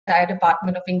entire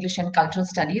Department of English and Cultural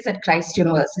Studies at Christ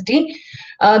University.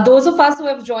 Those of us who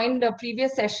have joined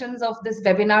previous sessions of this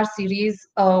webinar series,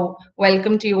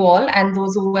 welcome to you all. And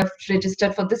those who have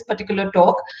registered for this particular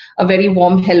talk, a very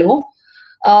warm hello.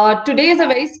 Today is a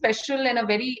very special and a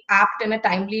very apt and a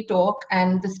timely talk,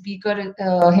 and the speaker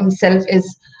himself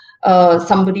is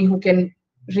somebody who can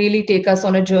really take us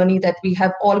on a journey that we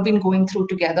have all been going through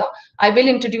together. I will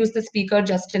introduce the speaker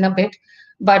just in a bit,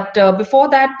 but before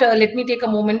that, let me take a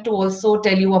moment to also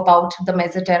tell you about the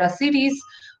Mezzaterra series,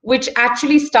 which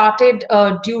actually started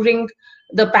during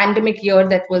the pandemic year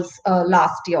that was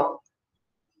last year.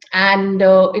 And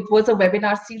it was a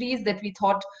webinar series that we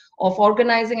thought of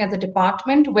organizing as a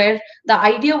department, where the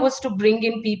idea was to bring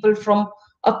in people from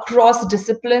across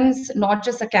disciplines, not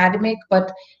just academic,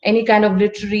 but any kind of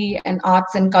literary and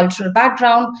arts and cultural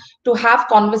background, to have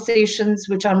conversations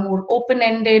which are more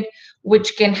open-ended,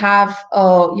 which can have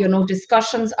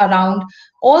discussions around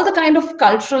all the kind of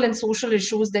cultural and social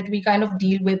issues that we kind of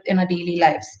deal with in our daily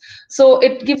lives. So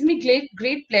it gives me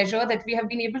great pleasure that we have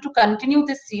been able to continue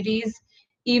this series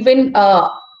even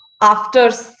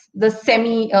after the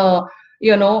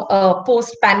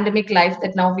post-pandemic life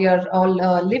that now we are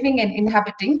all living and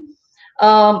inhabiting.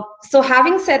 So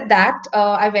having said that,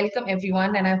 I welcome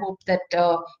everyone, and I hope that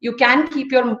you can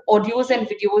keep your audios and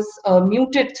videos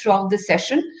muted throughout this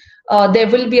session. There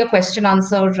will be a question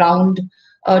answer round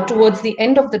towards the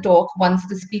end of the talk once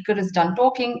the speaker is done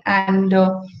talking, and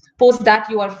post that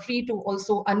you are free to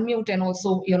also unmute and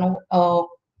also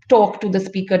talk to the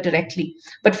speaker directly.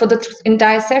 But for the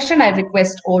entire session, I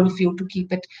request all of you to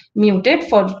keep it muted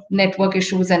for network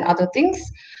issues and other things.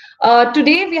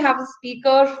 Today, we have a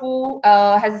speaker who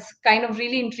has kind of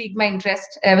really intrigued my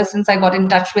interest ever since I got in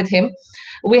touch with him.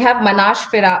 We have Manash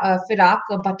Firaq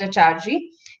Bhattacharjee.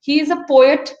 He is a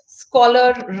poet,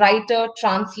 scholar, writer,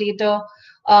 translator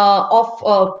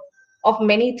of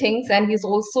many things, and he's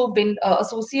also been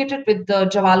associated with the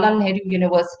Jawaharlal Nehru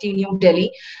University, New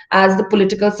Delhi, as the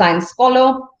political science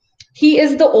scholar. He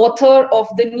is the author of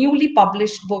the newly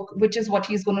published book, which is what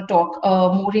he's going to talk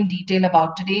more in detail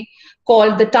about today,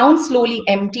 called The Town Slowly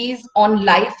Empties, on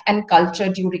Life and Culture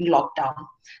During Lockdown.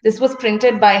 This was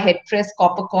printed by Head Press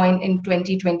Coppercoin in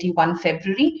 2021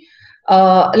 February.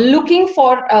 Looking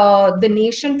for the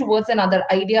Nation Towards Another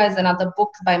Idea is another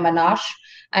book by Manash.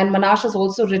 And Manash has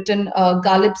also written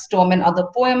Ghalib Storm and other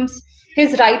poems.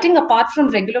 His writing, apart from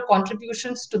regular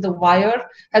contributions to The Wire,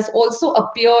 has also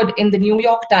appeared in the New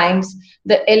York Times,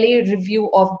 the LA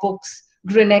Review of Books,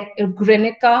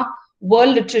 Grenica,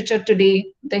 World Literature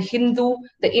Today, The Hindu,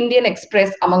 The Indian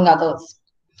Express, among others.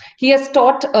 He has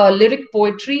taught lyric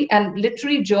poetry and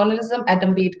literary journalism at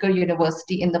Ambedkar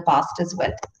University in the past as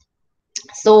well.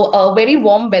 So a very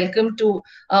warm welcome to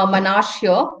Manash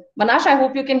here. Manash, I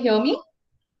hope you can hear me.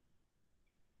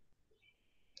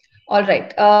 All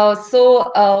right,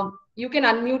 so you can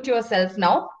unmute yourself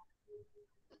now.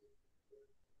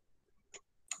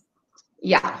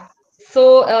 Yeah,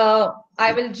 so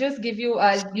I will just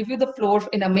I'll give you the floor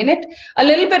in a minute. A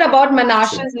little bit about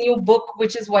Manash's new book,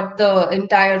 which is what the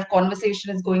entire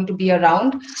conversation is going to be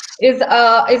around, is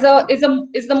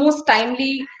the most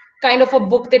timely kind of a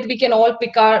book that we can all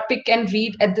pick and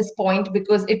read at this point,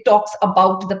 because it talks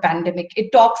about the pandemic.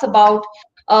 It talks about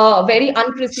very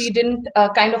unprecedented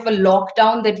kind of a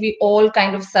lockdown that we all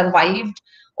kind of survived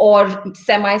or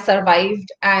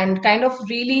semi-survived, and kind of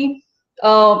really,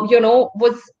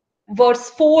 was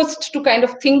forced to kind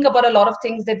of think about a lot of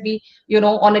things that we,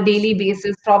 on a daily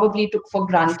basis probably took for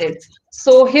granted.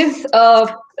 So his,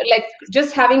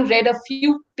 just having read a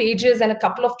few pages and a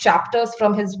couple of chapters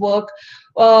from his work,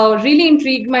 really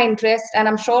intrigued my interest, and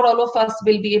I'm sure all of us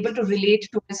will be able to relate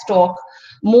to his talk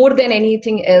more than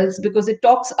anything else, because it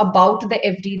talks about the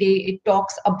everyday, it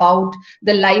talks about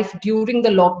the life during the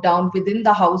lockdown within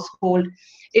the household.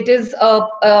 It is a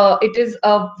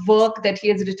work that he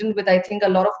has written with, I think, a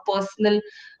lot of personal,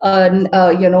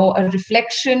 a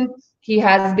reflection. He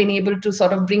has been able to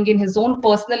sort of bring in his own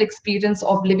personal experience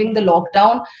of living the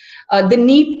lockdown. The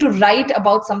need to write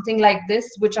about something like this,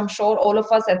 which I'm sure all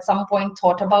of us at some point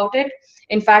thought about it.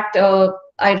 In fact,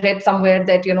 I read somewhere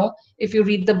that, if you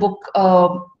read the book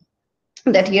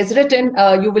that he has written,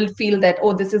 you will feel that,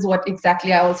 oh, this is what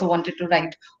exactly I also wanted to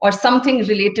write, or something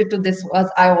related to this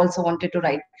was I also wanted to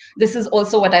write. This is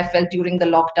also what I felt during the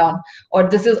lockdown, or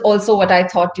this is also what I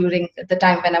thought during the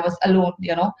time when I was alone,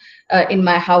 in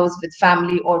my house with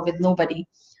family or with nobody.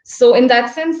 So in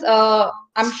that sense,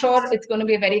 I'm sure it's going to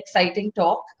be a very exciting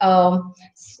talk.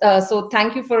 So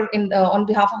thank you on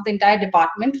behalf of the entire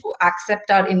department to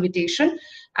accept our invitation.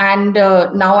 And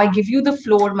now I give you the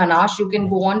floor, Manash. You can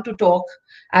go on to talk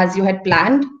as you had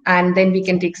planned, and then we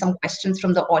can take some questions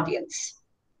from the audience.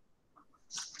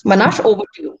 Manash, over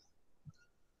to you.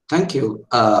 Thank you.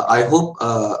 I hope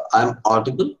I'm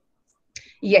audible.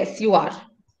 Yes, you are.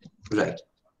 Right.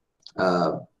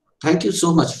 Uh, Thank you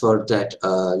so much for that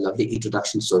lovely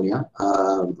introduction, Sonia.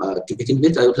 To begin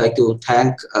with, I would like to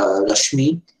thank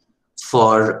Rashmi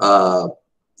for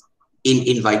in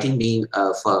inviting me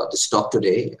for this talk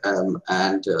today,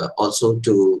 and also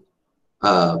to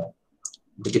uh,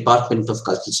 the Department of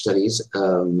Cultural Studies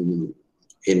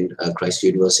in Christ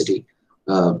University.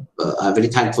 I'm very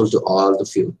thankful to all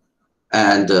of you,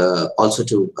 and also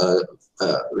to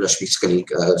Rashmi's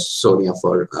colleague Sonia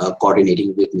for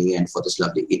coordinating with me and for this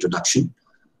lovely introduction.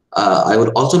 I would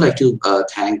also like to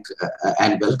thank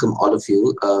and welcome all of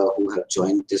you who have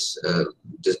joined this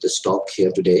talk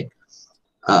here today,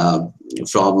 uh,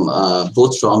 from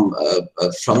both from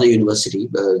the university,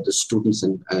 the students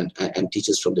and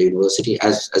teachers from the university,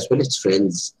 as well as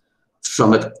friends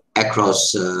from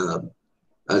across the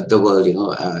world,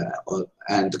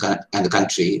 and the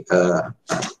country.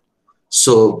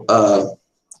 So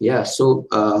yeah, so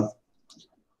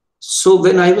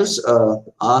when I was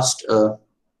asked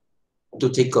to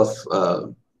think of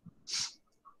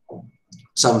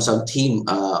some theme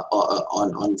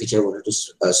on which I wanted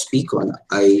to speak on,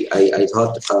 I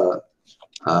thought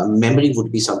memory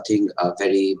would be something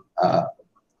very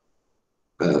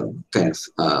kind of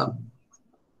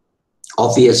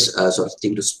obvious sort of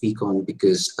thing to speak on,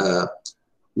 because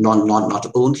not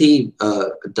only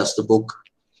does the book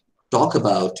talk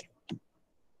about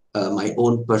my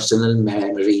own personal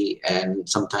memory, and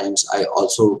sometimes I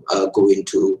also go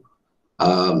into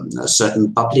a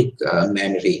certain public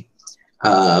memory,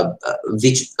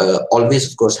 which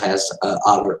always, of course, has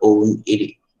our own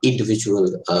individual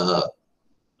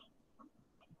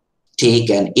take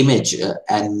and image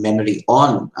and memory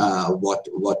on what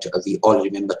we all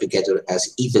remember together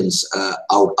as events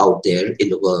out there in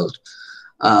the world.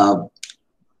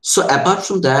 So apart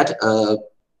from that,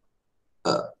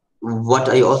 what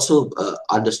I also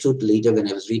understood later when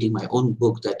I was reading my own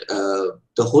book, that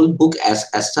the whole book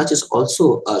as such is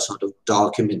also a sort of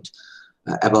document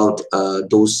about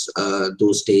those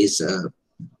days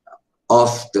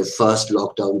of the first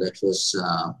lockdown that was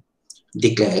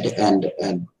declared,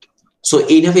 and so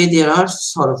in a way there are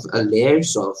sort of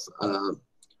layers of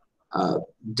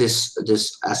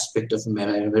this aspect of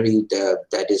memory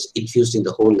that is infused in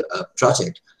the whole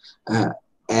project,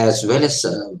 as well as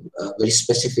very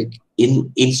specific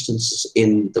instances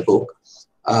in the book.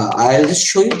 I'll just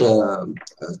show you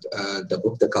the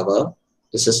book, the cover.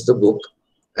 This is the book,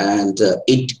 and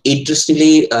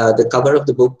interestingly, the cover of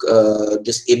the book,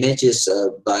 this image is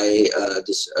by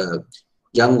this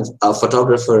young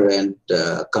photographer and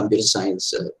computer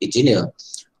science engineer.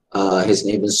 His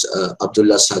name is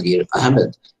Abdullah Sagir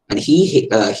Ahmed, and he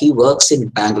works in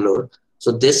Bangalore.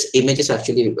 So this image is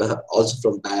actually also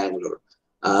from Bangalore.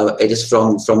 It is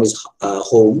from his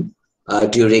home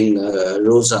during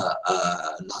Rosa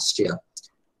last year.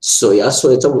 So yeah, so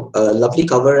it's a lovely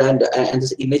cover, and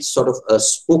this image sort of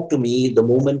spoke to me the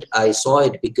moment I saw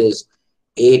it, because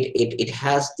it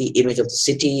has the image of the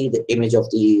city, the image of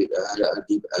the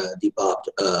barbed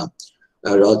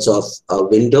rods of a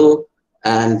window,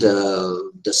 and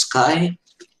the sky,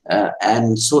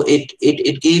 and so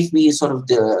it gave me sort of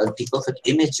the perfect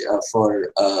image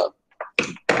for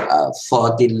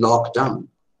the lockdown.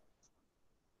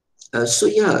 So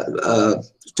yeah,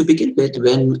 to begin with,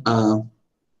 when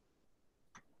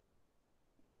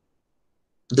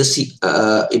this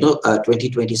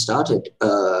 2020 started,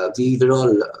 we were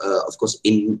all of course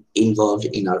involved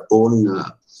in our own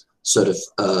sort of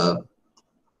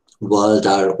world,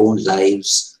 our own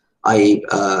lives. I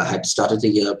had started the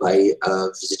year by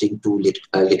visiting two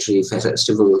literary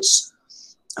festivals,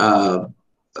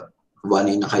 one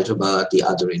in Hyderabad, the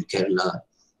other in Kerala,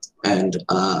 and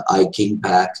I came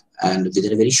back, and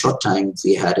within a very short time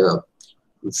we had a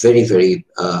very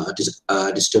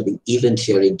disturbing event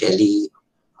here in Delhi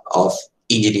of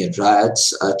engineered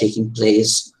riots taking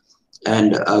place,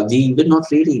 and we were not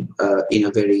really in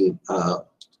a very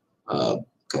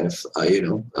kind of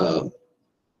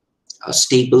a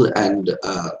stable and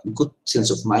good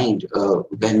sense of mind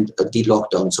when the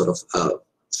lockdown sort of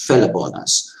fell upon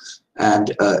us.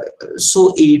 And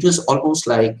so it was almost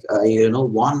like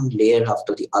one layer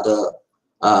after the other,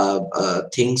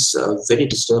 things very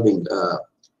disturbing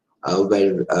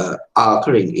were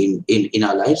occurring in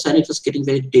our lives, and it was getting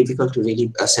very difficult to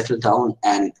really settle down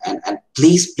and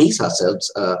place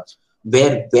ourselves.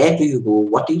 Where do you go?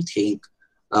 What do you think?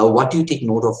 What do you take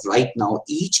note of right now?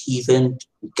 Each event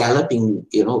galloping,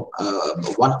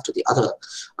 one after the other,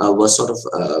 was sort of,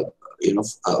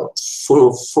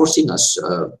 forcing us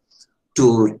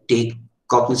to take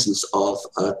cognizance of,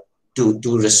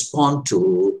 to respond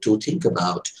to think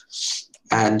about.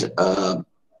 And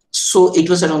so it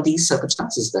was around these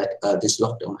circumstances that this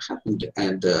lockdown happened.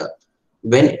 And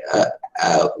when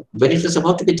when it was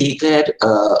about to be declared,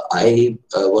 I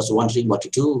was wondering what to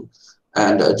do.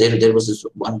 And there was this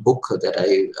one book that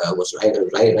I was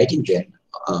writing then,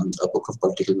 a book of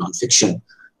political nonfiction,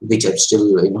 which I'm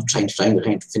still trying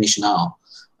to finish now.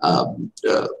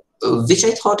 Which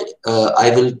I thought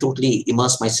I will totally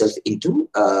immerse myself into,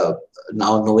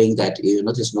 now knowing that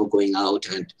there's no going out,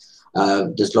 and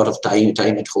there's a lot of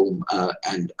time at home,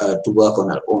 and to work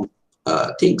on our own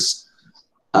things.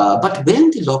 But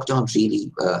when the lockdown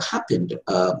really happened,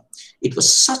 it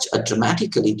was such a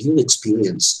dramatically new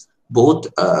experience, both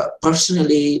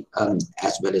personally,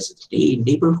 as well as the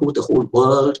neighborhood, the whole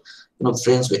world.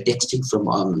 Friends were texting from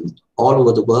all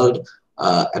over the world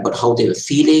about how they were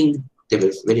feeling. There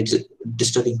were very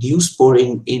disturbing news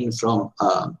pouring in from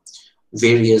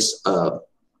various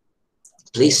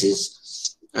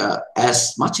places,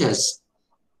 as much as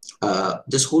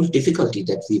this whole difficulty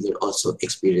that we were also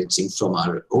experiencing from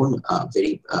our own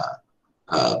very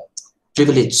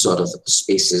privileged sort of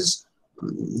spaces,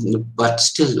 but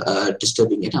still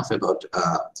disturbing enough about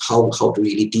how to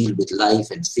really deal with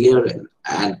life and fear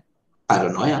and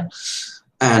paranoia.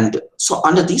 And so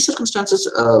under these circumstances,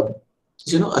 a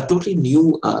totally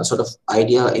new sort of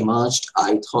idea emerged.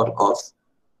 I thought of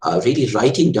really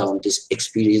writing down this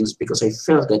experience, because I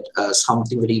felt that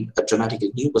something very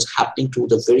dramatically new was happening to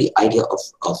the very idea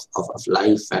of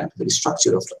life and the very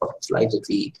structure of life that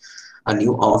we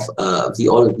knew of. We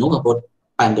all know about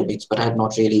pandemics, but I had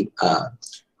not really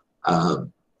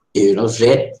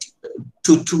read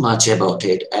too much about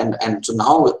it. And so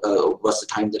now was the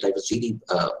time that I was really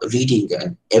reading,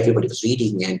 and everybody was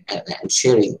reading and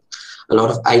sharing a lot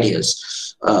of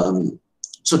ideas.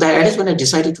 So that is when I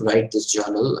decided to write this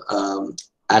journal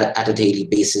at a daily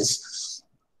basis,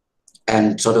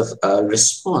 and sort of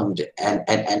respond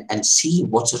and see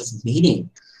what sort of meaning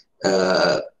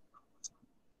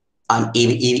I'm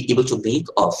able to make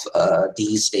of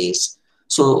these days.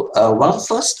 So one of the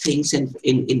first things,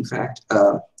 in fact,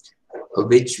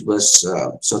 which was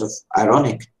sort of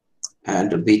ironic,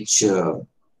 and which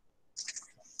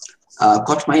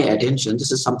caught my attention.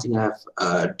 This is something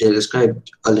I've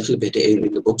described a little bit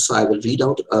in the book, so I will read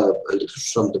out a little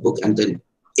from the book and then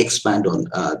expand on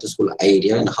this whole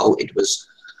idea and how it was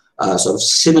sort of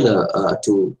similar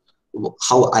to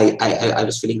how I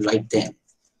was feeling right then.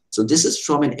 So this is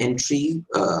from an entry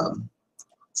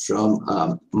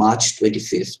from March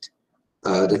 25th.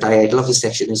 The title of this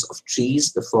section is "Of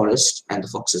Trees, the Forest, and the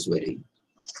Fox's Wedding."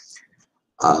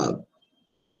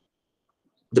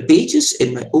 The pages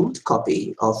in my old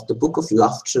copy of the Book of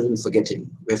Laughter and Forgetting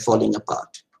were falling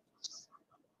apart.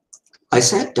 I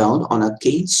sat down on a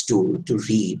cane stool to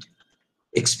read,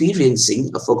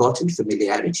 experiencing a forgotten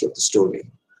familiarity of the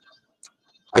story.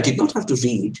 I did not have to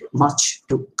read much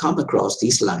to come across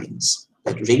these lines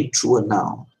that ring truer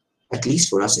now, at least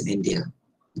for us in India,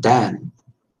 than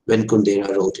when Kundera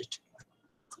wrote it.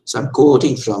 So I'm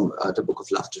quoting from the Book of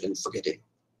Laughter and Forgetting.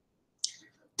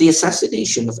 The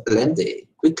assassination of Allende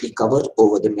quickly covered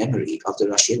over the memory of the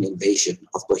Russian invasion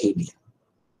of Bohemia.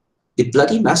 The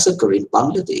bloody massacre in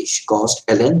Bangladesh caused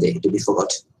Allende to be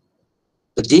forgotten.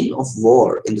 The din of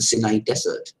war in the Sinai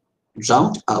desert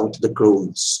drowned out the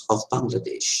groans of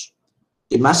Bangladesh.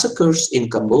 The massacres in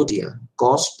Cambodia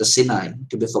caused the Sinai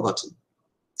to be forgotten,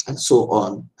 and so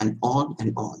on and on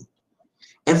and on.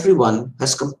 Everyone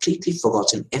has completely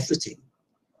forgotten everything.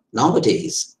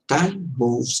 Nowadays, time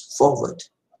moves forward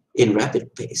in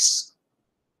rapid pace.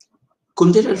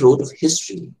 Kundera wrote of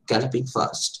history galloping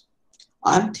fast.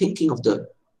 I'm thinking of the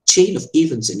chain of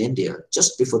events in India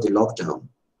just before the lockdown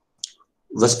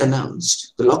was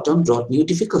announced. The lockdown brought new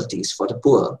difficulties for the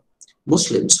poor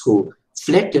Muslims who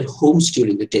fled their homes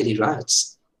during the Delhi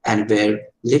riots and were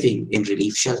living in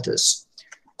relief shelters.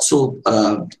 So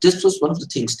this was one of the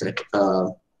things that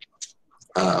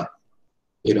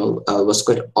was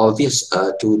quite obvious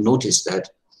to notice, that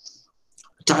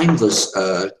time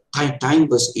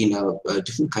was in a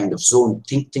different kind of zone.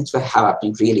 Things were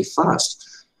happening really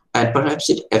fast, and perhaps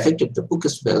it affected the book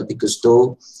as well, because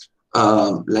though,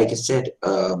 like I said,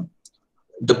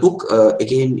 the book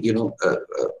again,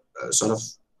 sort of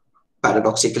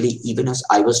paradoxically, even as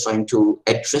I was trying to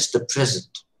address the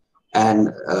present and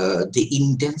the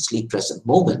intensely present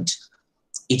moment,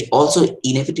 it also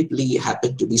inevitably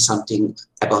happened to be something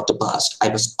about the past. I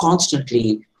was constantly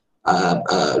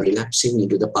relapsing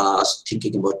into the past,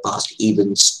 thinking about past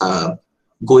events,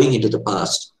 going into the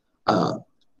past. Uh,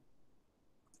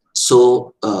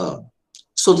 so,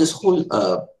 so this whole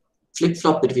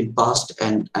flip-flop between past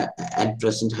and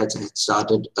present had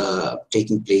started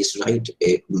taking place right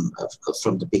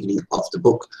from the beginning of the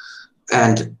book,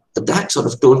 and that sort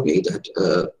of told me that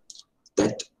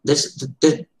that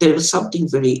there was something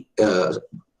very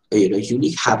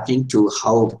unique happening to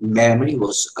how memory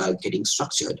was getting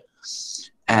structured.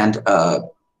 And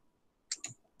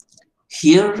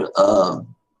here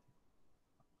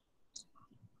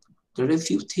there are a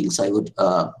few things I would,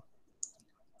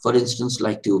 for instance,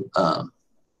 like to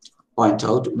point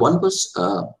out. One was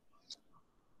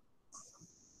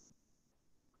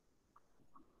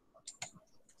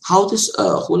how this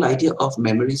whole idea of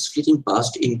memories fleeting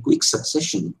past in quick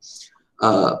succession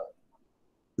uh,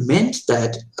 meant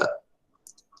that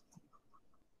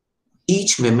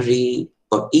each memory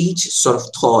or each sort of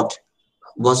thought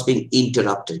was being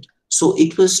interrupted. So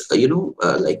it was,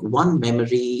 like one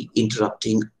memory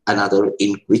interrupting another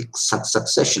in quick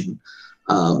succession.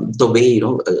 The way,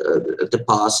 the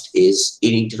past is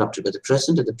interrupted by the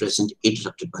present and the present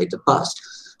interrupted by the past.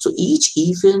 So each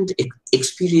event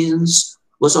experience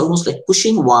was almost like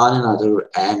pushing one another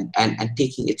and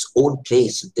taking its own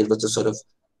place. There was a sort of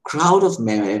crowd of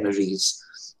memories,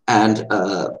 and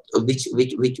which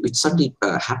suddenly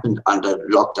happened under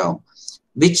lockdown,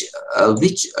 which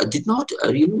did not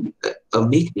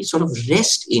make me sort of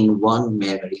rest in one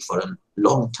memory for a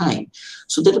long time.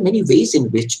 So there are many ways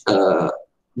in which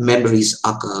memories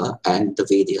occur and the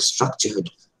way they are structured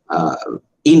uh,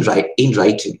 in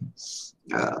writing.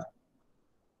 Uh,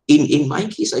 in my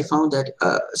case, I found that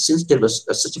since there was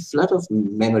such a flood of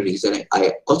memories, and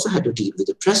I also had to deal with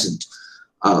the present,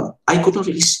 I could not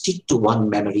really stick to one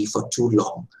memory for too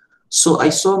long. So I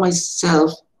saw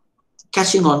myself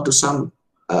catching on to some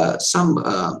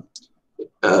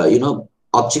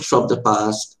object from the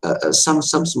past, some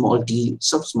small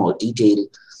detail,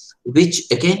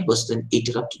 which again was then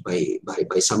interrupted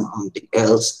by something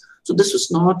else. So this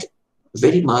was not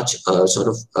very much a sort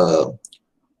of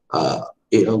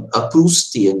a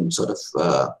Proustian sort of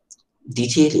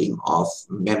detailing of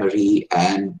memory,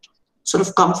 and sort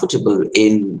of comfortable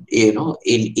in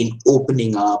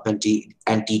opening up and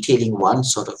detailing one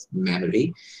sort of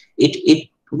memory. It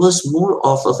was more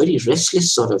of a very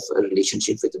restless sort of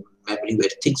relationship with the memory, where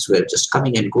things were just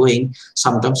coming and going,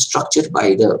 sometimes structured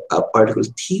by the particular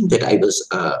theme that I was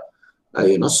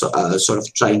sort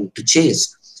of trying to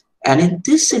chase. And in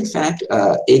this, in fact,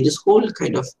 in this whole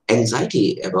kind of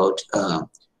anxiety about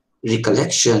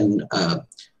recollection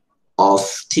of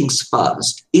things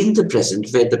past in the present,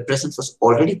 where the present was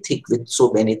already thick with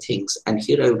so many things. And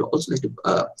here I would also like to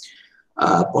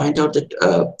point out that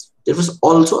there was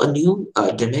also a new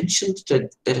dimension that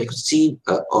I could see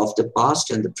of the past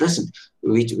and the present,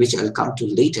 which I'll come to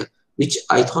later, which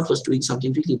I thought was doing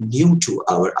something really new to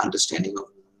our understanding of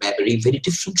memory, very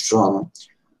different from,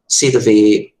 say, the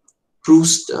way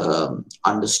Proust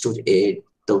understood it,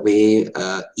 the way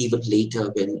even later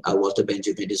when Walter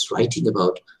Benjamin is writing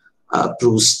about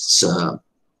Proust's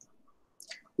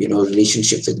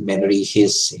relationship with memory,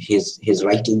 his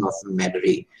writing of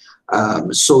memory.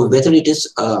 So whether it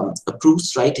is a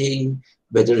Proust writing,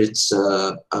 whether it's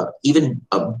even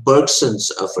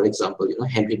Bergson's, for example,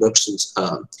 Henry Bergson's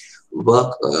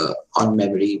work on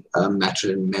memory,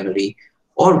 matter and memory,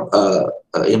 or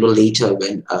later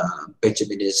when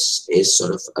Benjamin is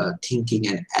sort of thinking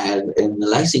and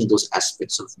analyzing those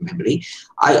aspects of memory,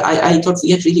 I thought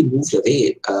we had really moved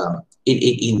away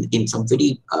in some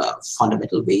very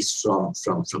fundamental ways from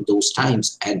those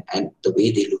times and the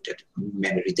way they looked at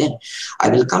memory then. I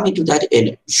will come into that in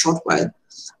a short while.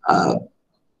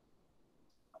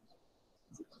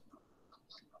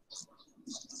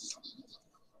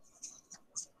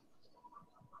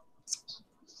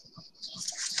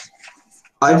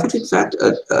 I would, in fact,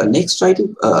 next try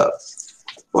to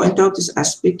point out this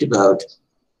aspect about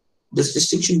this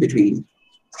distinction between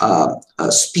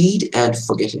speed and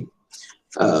forgetting.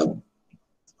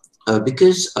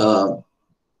 Because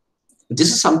this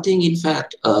is something, in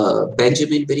fact,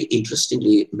 Benjamin very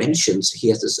interestingly mentions. He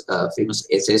has this famous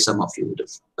essay, some of you would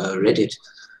have read it,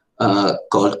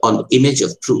 called On the Image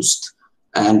of Proust,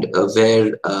 and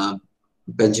where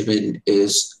Benjamin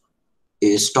is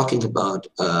talking about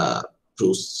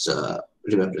Proust's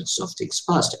remembrance of things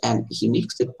past. And he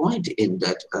makes the point in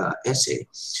that essay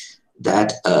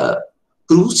that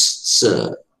Proust's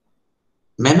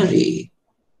memory,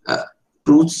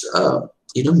 Proust's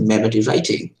memory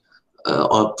writing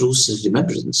or Bruce's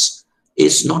remembrance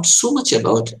is not so much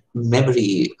about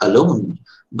memory alone,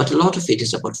 but a lot of it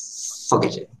is about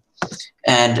forgetting.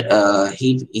 And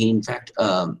he in fact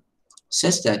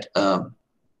says that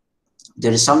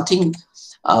there is something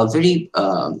very,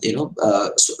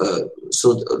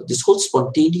 this whole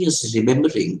spontaneous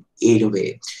remembering in a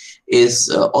way is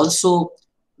also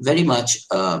very much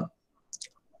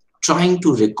trying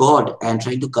to record and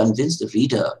trying to convince the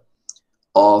reader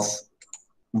of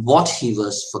what he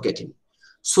was forgetting.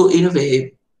 So in a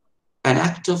way, an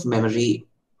act of memory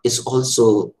is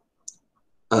also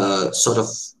sort of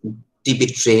the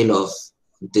betrayal of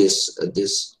this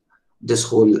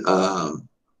whole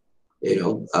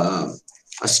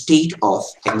a state of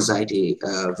anxiety,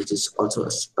 which is also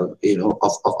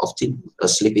of things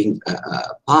slipping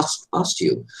past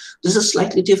you. This is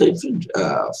slightly different,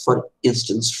 for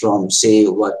instance, from say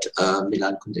what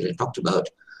Milan Kundera talked about.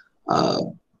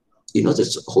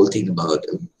 This whole thing about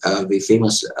a very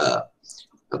famous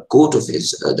a quote of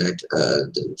his that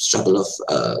the struggle of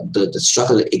the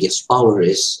struggle against power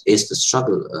is the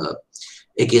struggle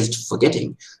against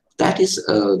forgetting. That is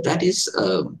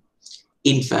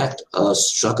in fact a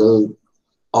struggle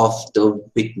of the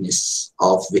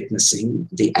witnessing,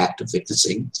 the act of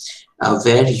witnessing,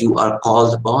 where you are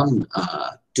called upon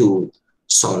to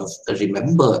sort of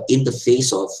remember in the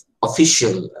face of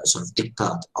official sort of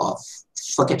diktat of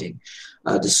forgetting.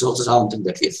 This is also something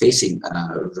that we are facing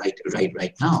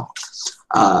right now.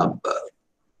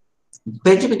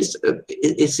 Benjamin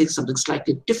is saying something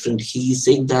slightly different. He's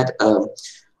saying that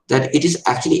that it is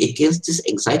actually against this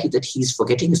anxiety that he's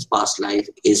forgetting his past life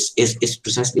is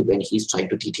precisely when he's trying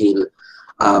to detail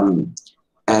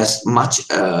as much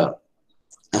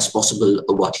as possible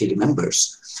what he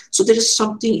remembers. So there is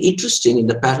something interesting in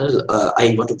the parallel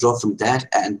I want to draw from that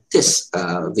and this,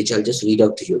 which I'll just read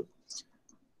out to you.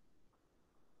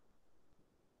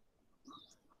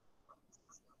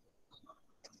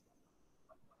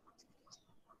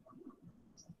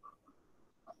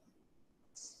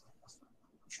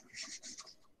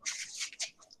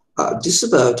 This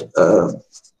is about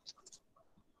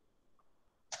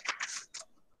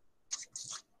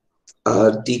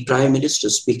the Prime Minister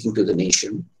speaking to the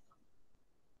nation.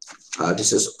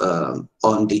 This is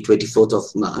on the 24th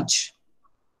of March.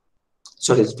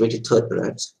 Sorry, it's 23rd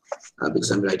perhaps, because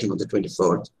I'm writing on the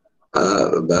 24th.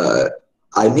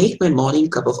 I make my morning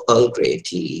cup of Earl Grey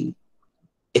tea,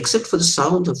 except for the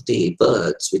sound of the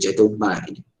birds, which I don't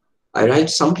mind. I write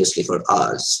soundlessly for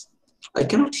hours. I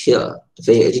cannot hear the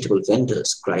very agitable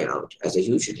vendors cry out, as I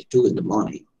usually do in the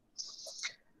morning.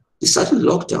 The sudden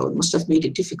lockdown must have made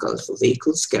it difficult for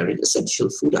vehicles carrying essential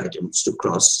food items to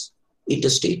cross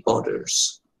interstate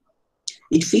borders.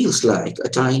 It feels like a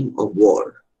time of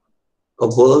war, a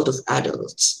world of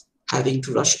adults having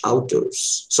to rush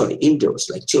indoors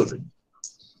like children.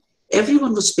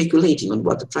 Everyone was speculating on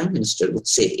what the Prime Minister would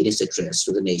say in his address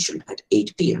to the nation at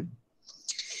 8 p.m.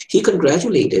 He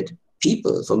congratulated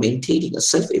people for maintaining a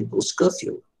self-imposed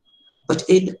curfew, but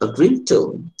in a grim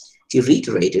tone, he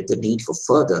reiterated the need for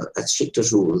further and stricter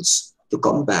rules to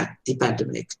combat the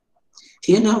pandemic.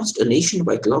 He announced a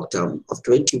nationwide lockdown of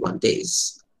 21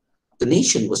 days. The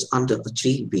nation was under a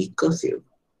 3-week curfew.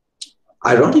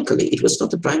 Ironically, it was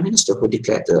not the Prime Minister who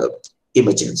declared the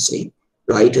emergency.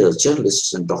 Writers,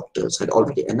 journalists, and doctors had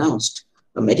already announced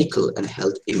a medical and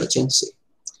health emergency.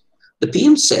 The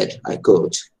PM said, I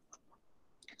quote,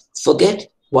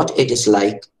 "Forget what it is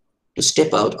like to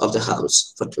step out of the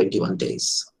house for 21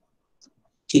 days.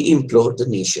 He implored the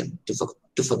nation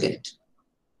to forget.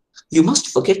 You must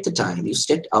forget the time you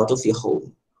stepped out of your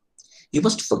home. You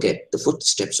must forget the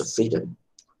footsteps of freedom.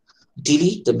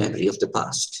 Delete the memory of the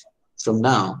past. From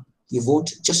now, you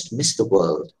won't just miss the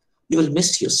world, you will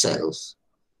miss yourself.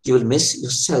 You will miss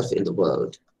yourself in the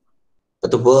world.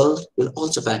 But the world will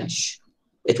also vanish.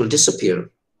 It will disappear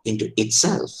into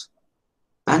itself.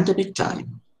 Pandemic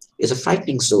time is a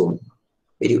frightening zone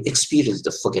where you experience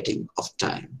the forgetting of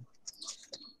time."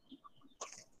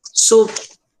 So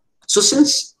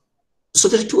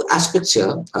there are two aspects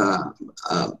here.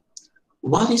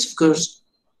 One is, of course,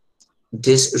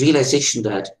 this realization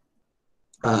that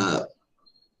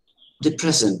the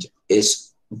present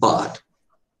is barred.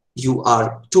 You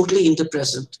are totally in the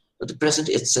present, but the present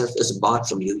itself is barred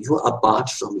from you. You are barred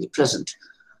from the present.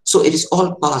 So it is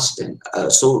all past then.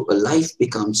 So life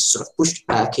becomes sort of pushed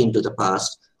back into the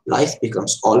past. Life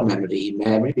becomes all memory.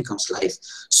 Memory becomes life.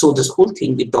 So this whole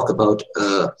thing we talk about,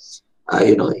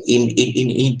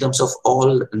 in terms of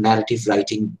all narrative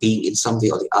writing being in some way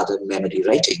or the other memory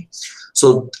writing.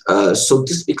 So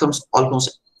this becomes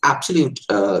almost absolute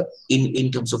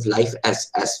in terms of life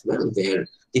as well, where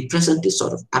The present is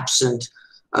sort of absent.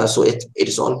 So it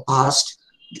is all past.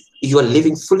 You are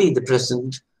living fully in the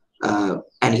present, and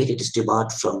yet it is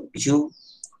debarred from you.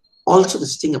 Also,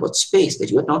 this thing about space,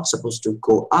 that you are not supposed to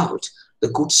go out. The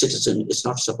good citizen is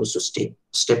not supposed to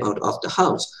step out of the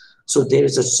house. So there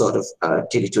is a sort of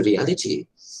territoriality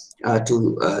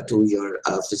to your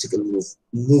physical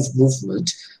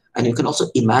movement, and you can also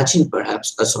imagine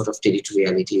perhaps a sort of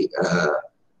territoriality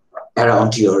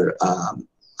around your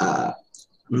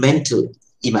mental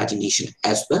imagination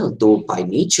as well. Though by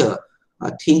nature,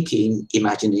 thinking,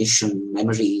 imagination,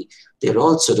 memory, they're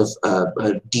all sort of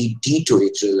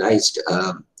deterritorialized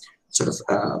sort of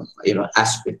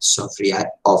aspects of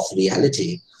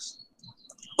reality.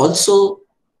 Also,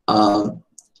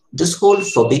 this whole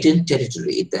forbidden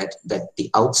territory, that the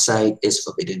outside is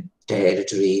forbidden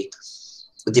territory,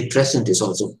 the present is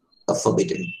also a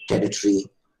forbidden territory.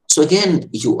 So again,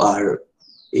 you are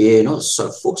sort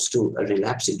of forced to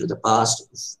relapse into the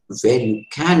past, where you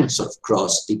can sort of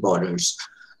cross the borders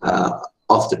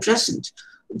of the present.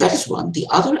 That is one. The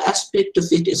other aspect of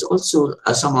it is also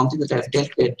something that I've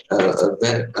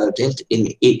dealt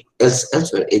in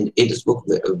elsewhere in this book,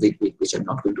 which I'm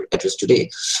not going to address today.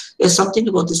 There's something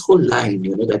about this whole line,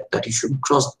 that you shouldn't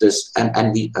cross this,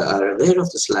 and we are aware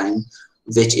of this line,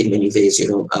 which in many ways,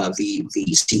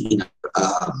 we see in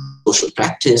social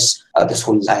practice, this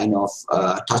whole line of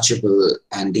touchable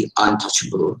and the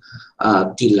untouchable,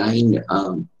 the line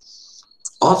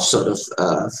of sort of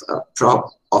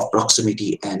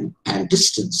proximity and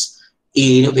distance.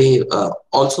 In a way,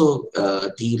 also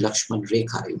the Lakshman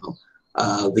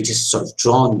Rekha, which is sort of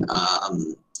drawn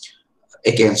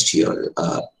against your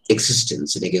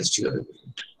existence and against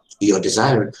your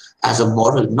desire as a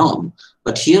moral norm.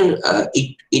 But here,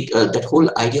 that whole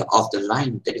idea of the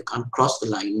line, that you can't cross the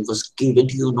line, was given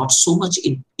to you not so much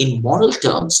in moral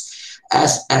terms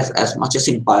as much as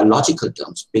in biological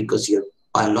terms, because your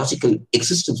biological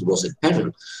existence was in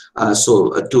peril. So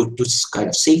to kind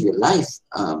of save your life,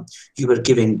 you were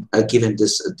given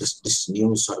this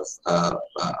new sort of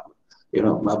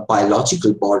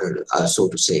biological border, so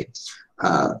to say,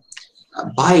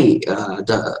 by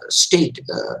the state.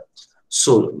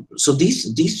 So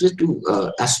these were two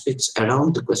aspects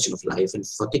around the question of life and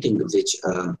forgetting, which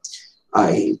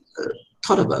I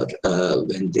thought about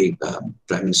when the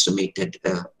Prime Minister made that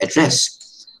address.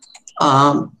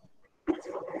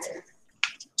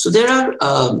 So there are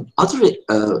other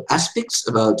aspects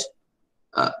about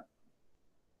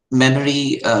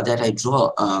memory that I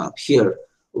draw here.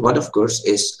 One, of course,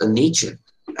 is nature,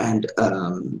 and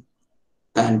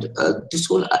this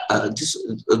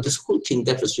whole thing,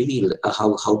 that was really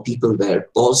how people were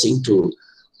pausing to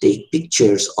take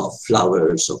pictures of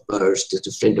flowers, of birds. There's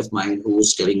a friend of mine who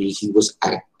was telling me he was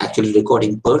actually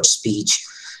recording bird speech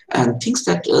and things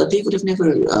that they would have never,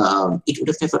 it would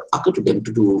have never occurred to them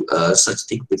to do such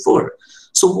thing before.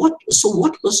 So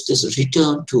what was this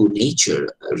return to nature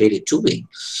really doing?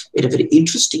 In a very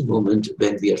interesting moment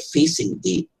when we are facing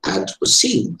the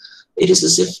Anthropocene, it is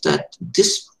as if that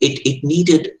it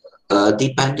needed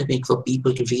the pandemic for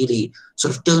people to really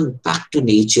sort of turn back to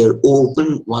nature,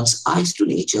 open one's eyes to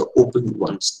nature, open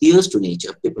one's ears to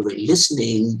nature. People were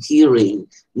listening, hearing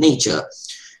nature.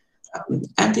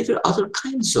 And there were other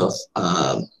kinds of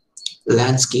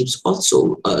landscapes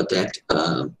also that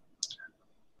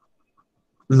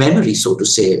memory, so to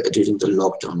say, during the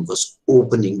lockdown was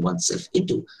opening oneself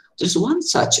into. There's one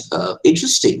such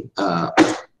interesting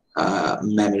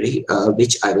memory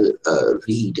which I will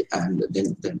read and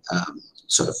then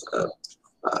sort of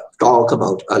talk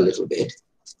about a little bit.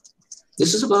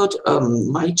 This is about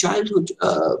my childhood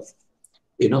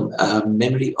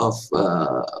memory of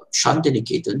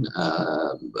Shantiniketan,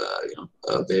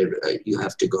 where you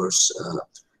have Tagore's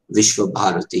Vishwa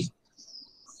Bharati.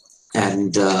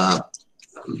 And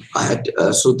I had,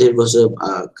 so there was a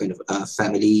kind of a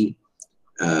family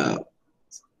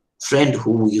friend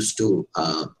who used to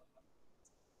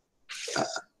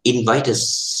invite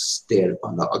us there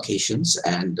on the occasions.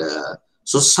 And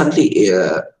so suddenly,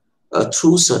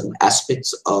 through certain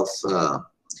aspects of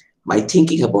my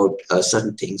thinking about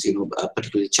certain things,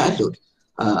 particularly childhood,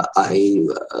 I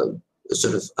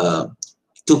sort of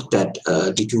took that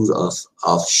detour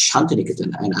of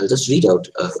Shantiniketan, and I'll just read out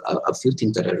a few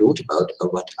things that I wrote about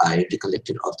what I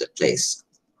recollected of that place.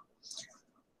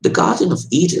 The Garden of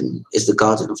Eden is the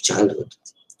garden of childhood,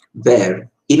 where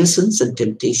innocence and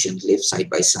temptation live side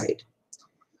by side.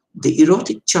 The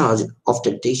erotic charge of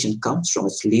temptation comes from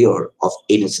its lure of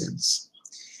innocence.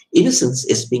 Innocence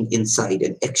is being inside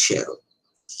an eggshell,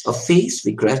 a phase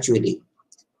we gradually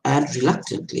and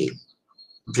reluctantly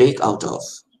break out of.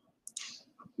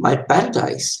 My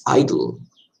paradise, idle,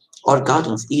 or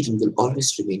Garden of Eden will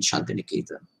always remain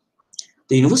Shantiniketan.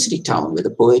 The university town where the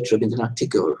poet Rabindranath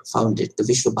Tagore founded the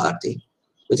Vishwa Bharati,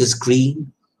 with its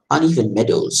green, uneven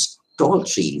meadows, tall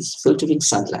trees, filtering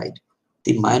sunlight,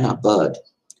 the Mayana bird,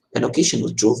 an occasional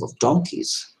drove of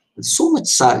donkeys, and so much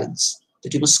silence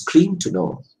that you must scream to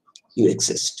know you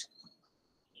exist.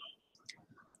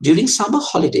 During summer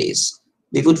holidays,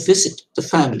 we would visit the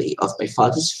family of my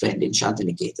father's friend in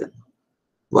Shantiniketan.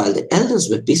 While the elders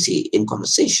were busy in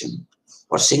conversation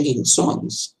or singing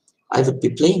songs, I would be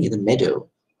playing in the meadow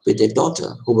with their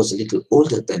daughter, who was a little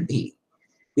older than me.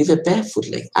 We were barefoot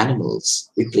like animals.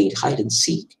 We played hide and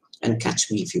seek and catch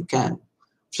me if you can,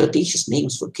 flirtatious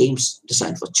names for games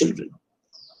designed for children.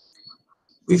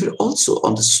 We were also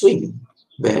on the swing,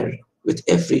 where with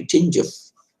every lunge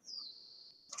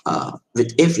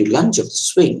of the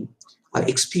swing, I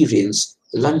experienced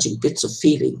lunging bits of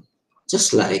feeling,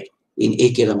 just like in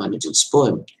A.K. Ramanujan's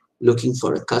poem, Looking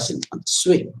for a Cousin on the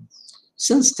Swing.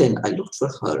 Since then, I looked for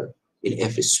her in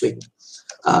every swing.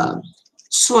 Um,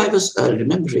 so I was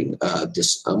remembering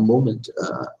this moment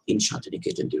in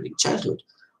Shantiniketan during childhood.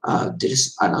 There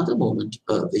is another moment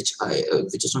which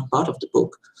is not part of the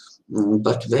book,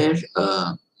 but where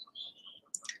uh,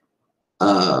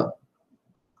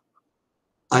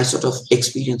 I sort of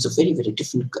experienced a very, very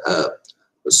different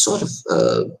sort of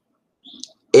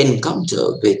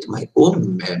encounter with my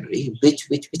own memory, which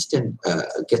then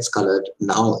gets colored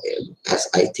now as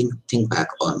I think back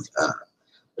on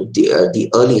the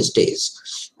earliest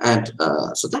days. And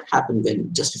so that happened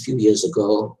when just a few years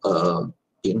ago,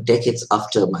 decades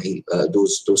after my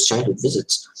those childhood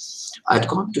visits, I'd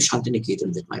gone to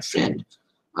Shantiniketan with my friend.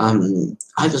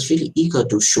 I was really eager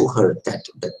to show her that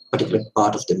particular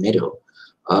part of the meadow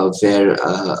where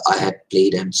I had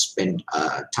played and spent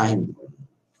time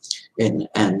in,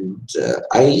 and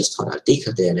I just thought I'd take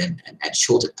her there and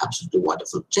show that absolutely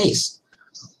wonderful place.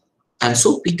 And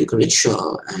so we took a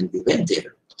rickshaw and we went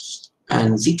there.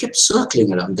 And we kept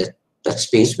circling around that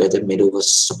space where the meadow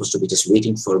was supposed to be just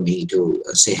waiting for me to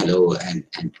say hello and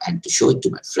to show it to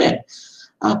my friend.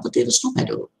 But there was no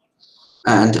meadow.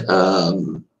 And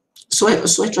so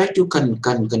I tried to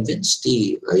convince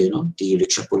the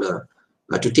rickshaw puller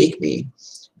to take me.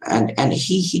 And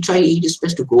he tried his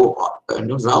best to go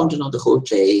round the whole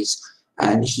place.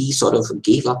 And he sort of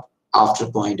gave up after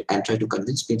a point and tried to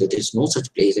convince me that there's no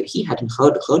such place, and he hadn't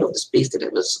heard of this place that I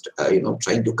was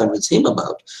trying to convince him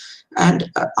about. And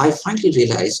I finally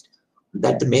realized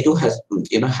that the meadow has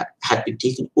had been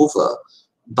taken over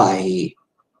by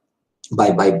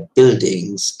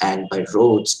buildings and by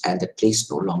roads, and the place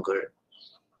no longer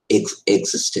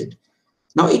existed.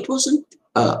 Now, it wasn't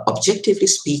objectively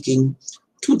speaking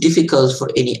too difficult for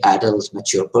any adult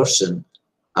mature person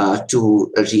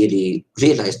to really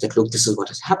realize that, look, this is what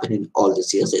has happened in all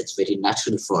these years. It's very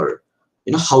natural for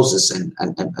houses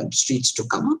and streets to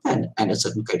come up, and a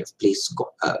certain kind of place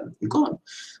gone.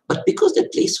 But because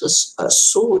that place was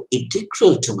so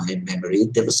integral to my memory,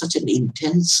 there was such an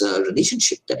intense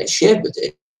relationship that I shared with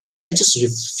it. I just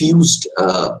refused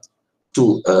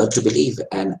to believe,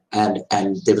 and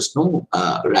there was no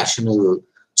rational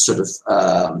sort of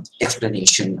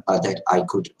explanation that I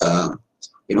could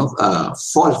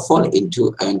fall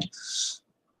into. And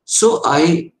so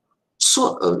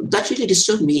that really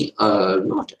disturbed me a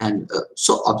lot. And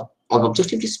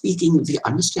objectively speaking, we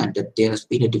understand that there has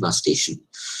been a devastation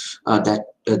that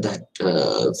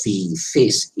we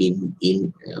face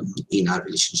in our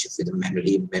relationship with the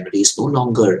memory. Memory is no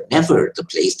longer, never the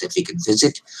place that we can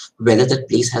visit, whether that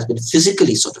place has been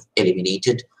physically sort of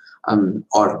eliminated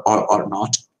or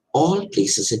not. All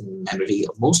places in memory,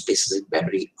 or most places in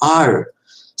memory, are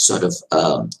sort of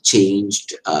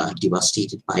changed,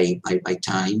 devastated by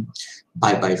time,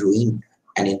 by ruin.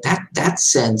 And in that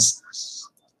sense,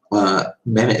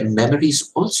 memory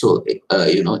is also, in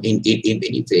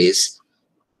many ways,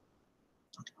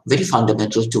 very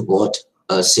fundamental to what,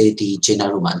 say, the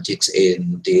Jena Romantics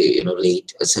in the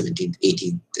late 17th,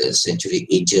 18th century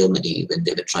in Germany, when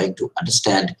they were trying to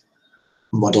understand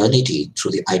modernity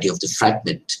through the idea of the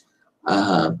fragment,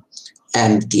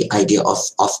 and the idea of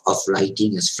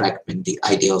writing as fragment, the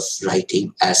idea of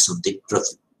writing as something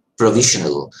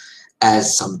provisional,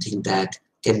 as something that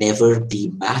can never be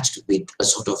matched with a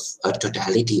sort of a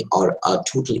totality or a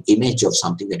total image of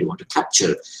something that you want to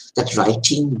capture. That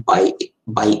writing by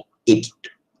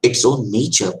its own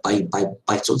nature, by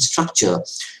its own structure,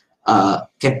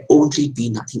 can only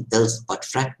be nothing else but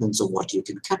fragments of what you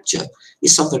can capture,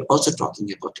 is somewhere also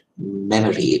talking about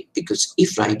memory. Because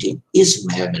if writing is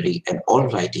memory, and all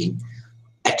writing,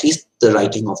 at least the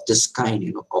writing of this kind,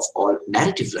 of all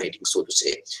narrative writing, so to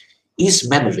say, is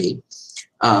memory,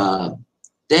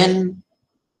 then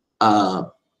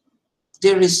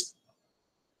there is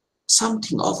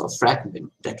something of a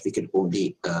fragment that we can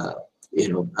only,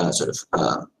 sort of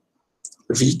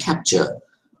recapture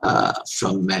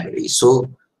from memory. So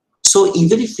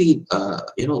even if we,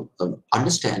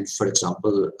 understand, for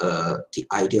example, the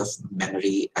idea of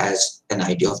memory as an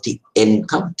idea of the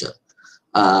encounter,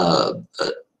 uh,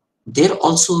 uh, there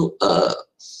also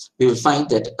we will find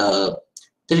that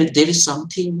there is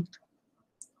something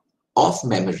of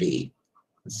memory,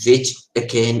 which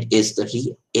again is the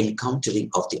re-encountering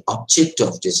of the object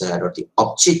of desire, or the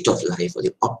object of life, or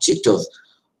the object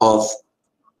of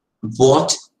what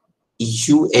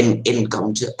you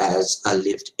encounter as a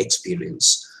lived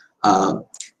experience,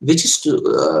 which is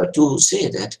to say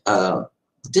that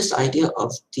this idea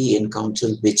of the encounter,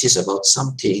 which is about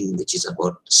something, which is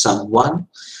about someone,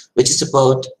 which is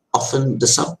about often the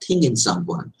something in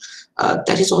someone,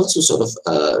 that is also sort of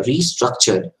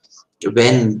restructured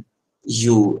when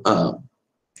you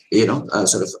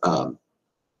sort of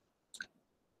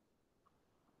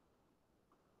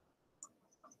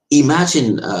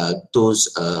imagine those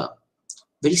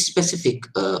very specific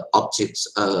objects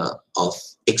of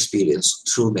experience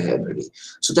through memory.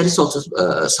 So that is also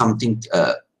something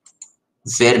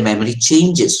where memory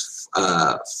changes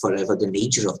forever the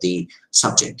nature of the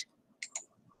subject.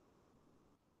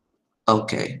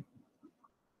 Okay.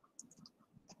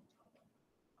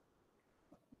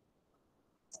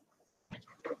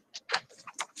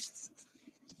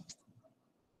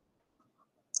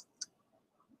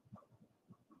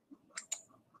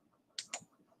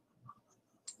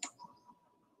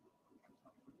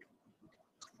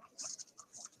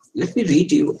 Let me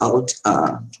read you out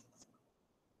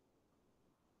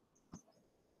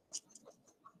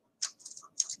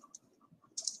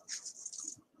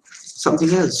something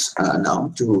else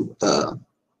now to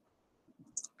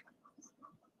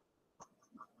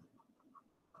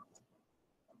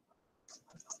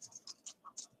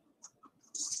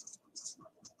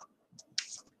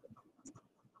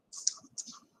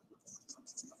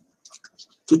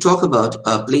talk about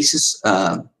places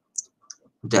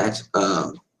that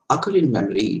occur in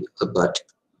memory but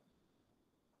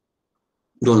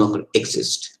no longer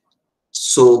exist.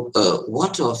 So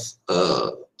what of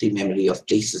the memory of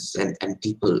places and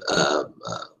people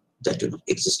that do not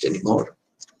exist anymore?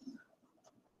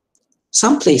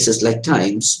 Some places, like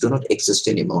times, do not exist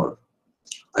anymore.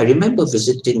 I remember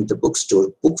visiting the bookstore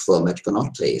book firm at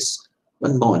Connaught Place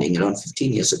one morning around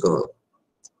 15 years ago.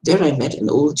 There I met an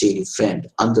old JD friend,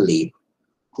 Andali,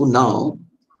 who now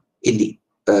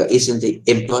is in the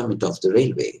employment of the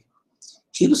railway.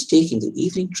 He was taking the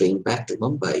evening train back to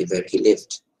Mumbai, where he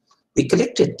lived. We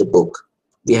collected the book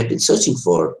we had been searching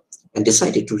for and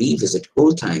decided to revisit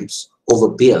old times over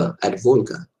beer at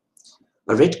Volga,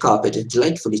 a red carpeted,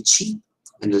 delightfully cheap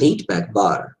and laid-back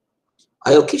bar.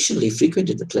 I occasionally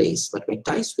frequented the place, but my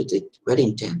ties with it were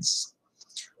intense.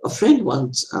 A friend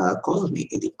once called me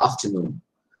in the afternoon.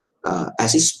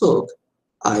 As he spoke,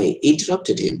 I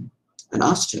interrupted him and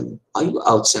asked him, "Are you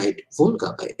outside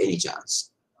Volga by any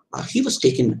chance?" He was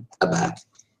taken aback.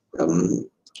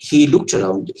 He looked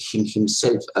around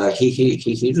himself.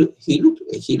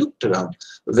 He looked around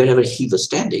wherever he was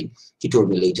standing. He told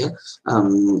me later,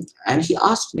 and he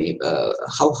asked me,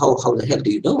 "How the hell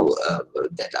do you know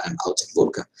that I'm outside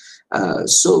Volga?"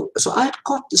 So I had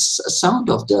caught this sound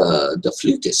of the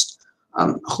flutist,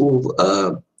 who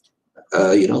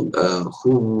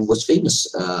who was famous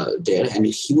there, and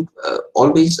he would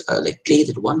always like play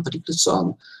that one particular song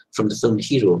from the film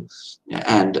Hero,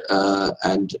 and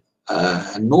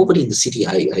nobody in the city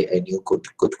I knew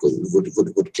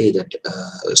would play that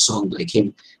song like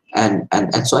him,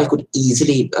 and so I could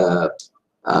easily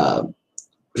uh,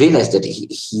 realize that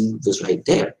he was right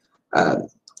there.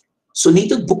 So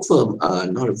neither bookworm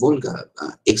nor Volga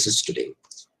exists today.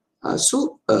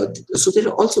 So there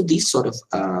are also these sort of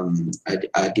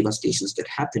devastations that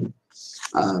happen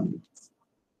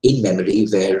in memory,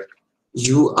 where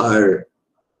you are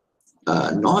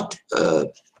not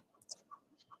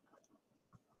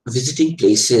visiting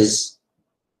places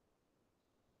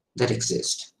that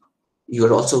exist. You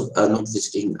are also not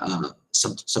visiting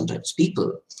sometimes people.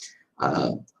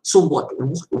 So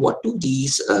what do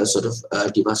these sort of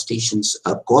devastations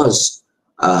cause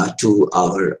to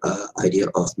our idea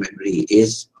of memory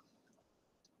is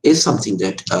something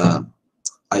that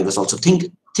I was also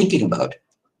thinking about.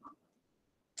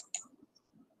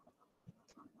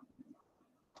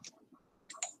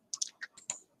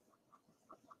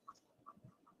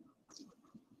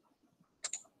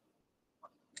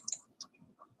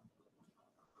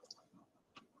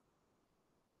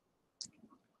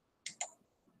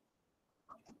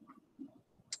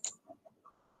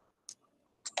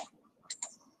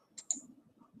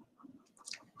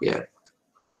 Yeah.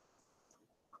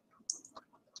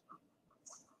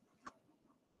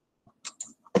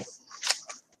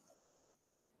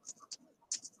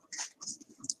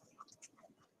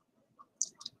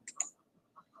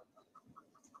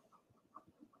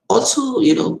 Also,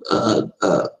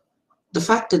 the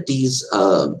fact that these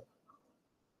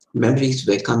memories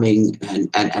were coming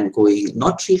and going,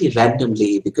 not really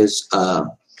randomly, because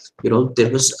there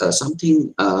was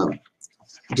something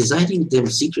designing them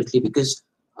secretly, because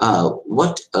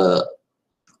what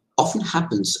often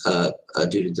happens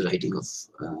during the writing of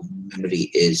memory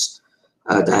is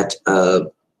that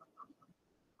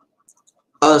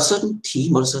a certain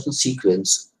theme or a certain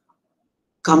sequence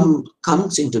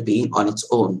comes into being on its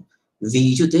own.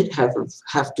 You then have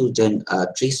to then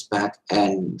trace back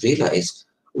and realize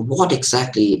what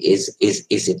exactly is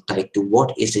it tied to,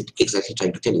 what is it exactly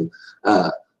trying to tell you.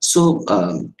 So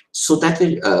that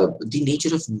will the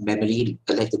nature of memory,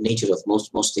 like the nature of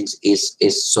most things, is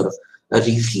sort of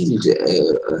revealed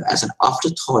as an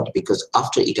afterthought, because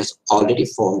after it has already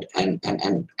formed and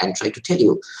try to tell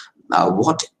you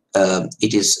what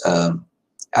it is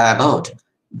about.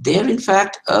 There, in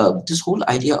fact, this whole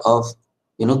idea of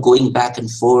going back and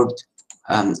forth,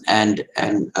 and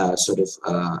sort of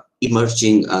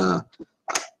emerging out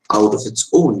of its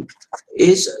own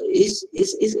is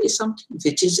something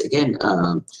which is, again,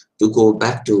 to go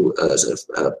back to sort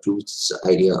of Proust's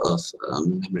idea of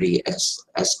memory as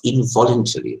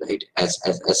involuntary, right? As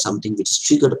something which is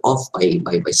triggered off by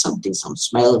something, some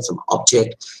smell, some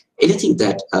object, anything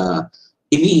that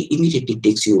immediately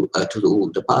takes you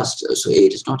to the past. So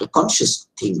it is not a conscious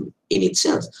thing in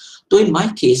itself. Though in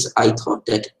my case, I thought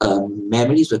that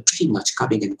memories were pretty much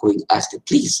coming and going as they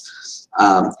please.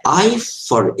 I,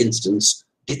 for instance,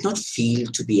 did not feel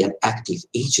to be an active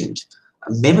agent.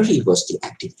 Memory was the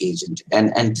active agent,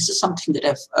 and this is something that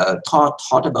I've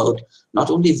thought about, not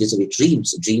only vis-a-vis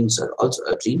dreams. Dreams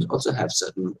also have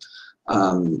certain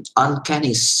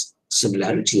uncanny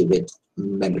similarity with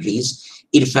memories.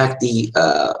 In fact, the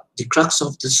crux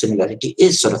of the similarity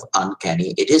is sort of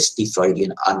uncanny. It is the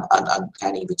Freudian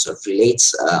uncanny, which sort of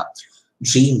relates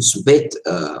dreams with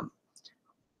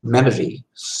memory.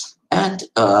 And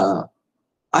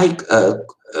I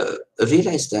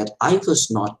realized that I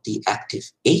was not the active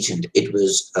agent. It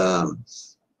was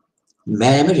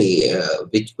memory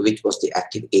which was the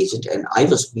active agent, and I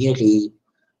was merely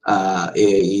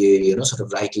sort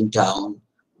of writing down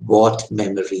what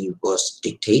memory was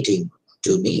dictating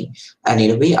to me. And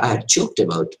in a way, I had joked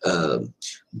about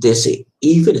this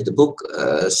even in the book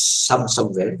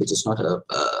somewhere, which is not a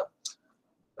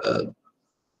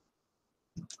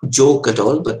joke at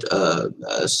all, but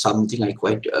something I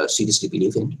quite seriously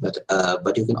believe in. But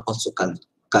you can also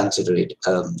consider it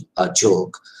a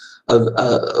joke,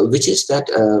 which is that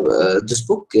this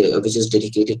book, which is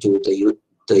dedicated to the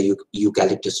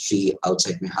eucalyptus tree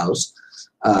outside my house.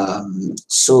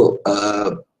 So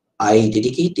I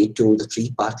dedicate it to the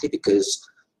tree partly because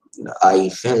I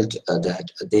felt that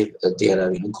there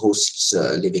are ghosts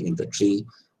living in the tree,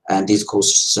 and these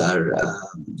ghosts are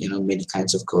many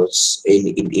kinds of ghosts,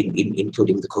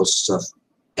 including the ghosts of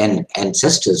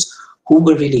ancestors who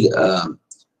were really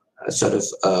sort of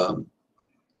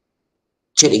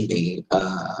telling me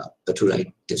to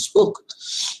write this book.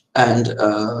 And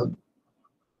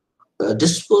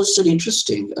this was an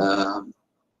interesting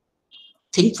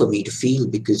thing for me to feel,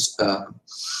 because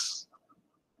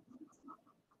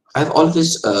I've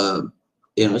always,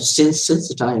 since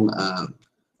the time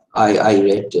I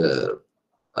read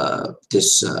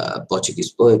this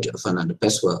Portuguese poet Fernando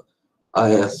Pessoa, I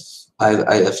have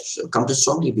I have come to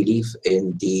strongly believe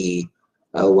in the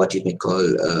what you may call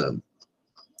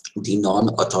the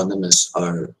non-autonomous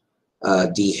or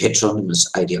the heteronymous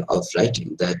idea of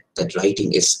writing. That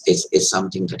writing is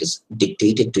something that is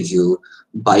dictated to you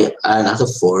by another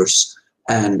force,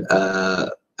 and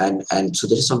so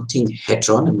there is something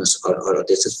heteronymous, or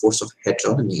there's a force of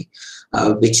heteronomy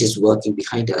which is working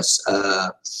behind us,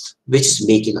 which is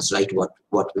making us write what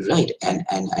we write. And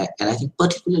I think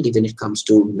particularly when it comes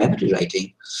to memory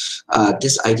writing,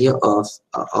 this idea of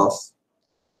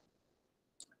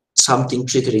something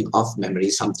triggering off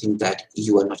memory, something that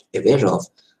you are not aware of,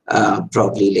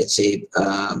 probably, let's say,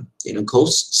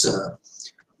 ghosts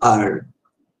are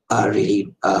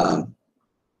really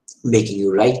making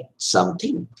you write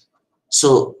something.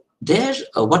 So there,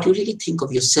 what you really think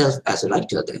of yourself as a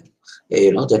writer then,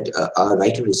 that a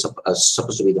writer is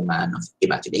supposed to be the man of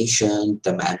imagination,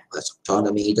 the man who has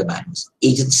autonomy, the man who has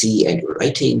agency, and you're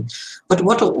writing. But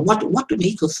what to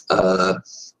make of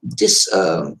this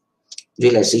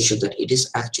realization that it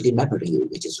is actually memory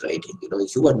which is writing?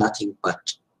 You are nothing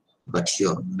but but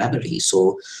your memory.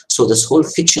 So this whole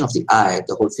fiction of the I,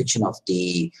 the whole fiction of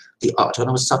the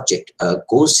autonomous subject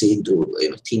goes into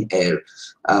thin air,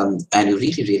 and you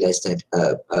really realize that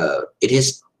it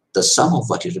is the sum of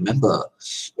what you remember.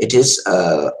 It is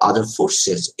other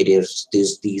forces. It is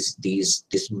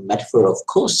this metaphor of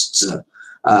ghosts,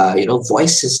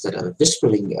 voices that are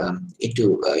whispering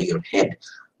into your head,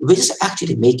 which is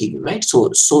actually making you, right.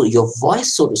 So your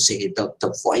voice, so to say,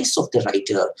 the voice of the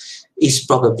writer is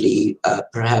probably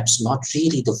perhaps not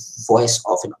really the voice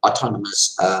of an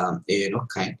autonomous,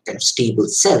 kind of stable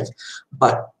self,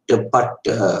 but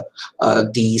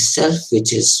the self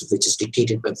which is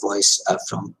dictated by voice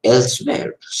from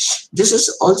elsewhere. This is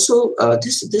also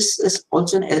this is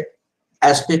also an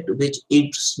aspect which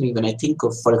interests me when I think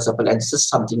of, for example, and this is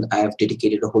something I have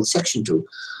dedicated a whole section to,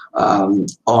 on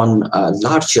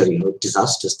larger,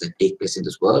 disasters that take place in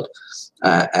this world.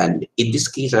 And in this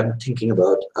case, I'm thinking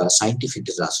about scientific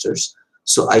disasters.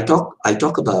 So I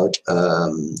talk about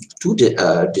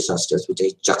disasters which I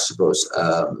juxtapose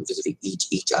vis-a-vis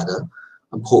each other,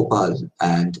 Bhopal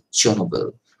and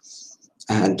Chernobyl,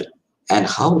 and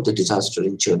how the disaster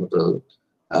in Chernobyl,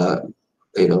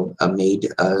 made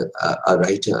a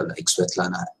writer like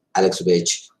Svetlana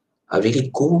Alexeyevich really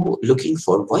go looking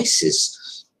for voices,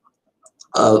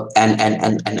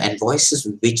 and voices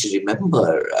which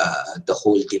remember the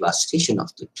whole devastation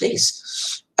of the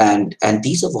place, and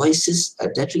these are voices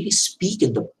that really speak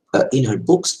in her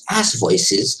books as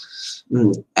voices,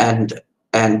 and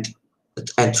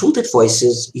and through that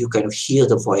voices you kind of hear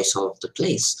the voice of the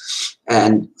place.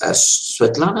 And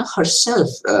Svetlana herself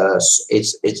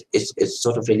is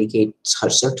sort of relegates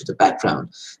herself to the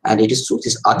background, and it is through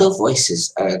these other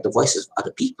voices, the voices of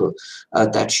other people,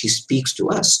 that she speaks to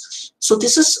us. So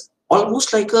this is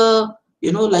almost like a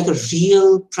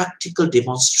real practical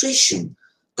demonstration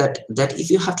that if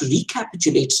you have to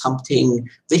recapitulate something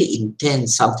very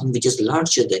intense, something which is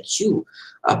larger than you,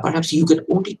 perhaps you can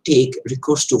only take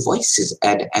recourse to voices,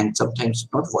 and sometimes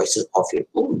not voices of your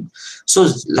own. So,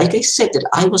 like I said, that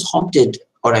I was haunted,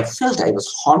 or I felt I was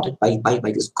haunted by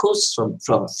this ghosts from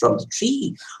the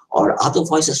tree, or other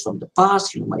voices from the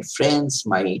past. My friends,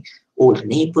 my old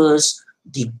neighbors,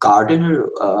 the gardener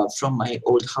from my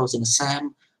old house in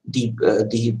Assam, the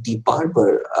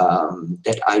barber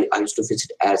that I used to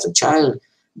visit as a child.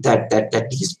 That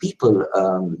these people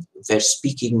were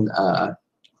speaking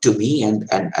to me, and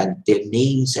their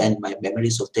names and my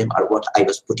memories of them are what I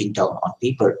was putting down on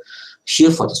paper here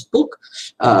for this book.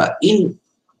 In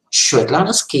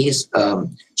Svetlana's case,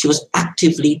 she was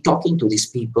actively talking to these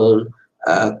people,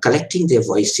 collecting their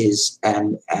voices,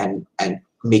 and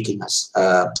making us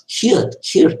hear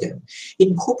them.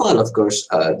 In Bhopal, of course,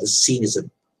 the scene is a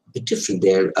bit different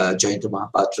there. Jayanta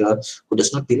Mahapatra, who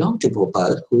does not belong to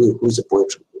Bhopal, who is a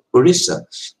poet from Orissa,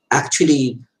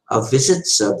 actually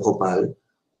visits Bhopal,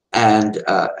 and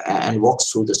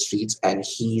walks through the streets, and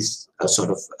he's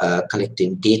sort of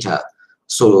collecting data,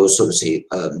 so to say,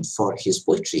 for his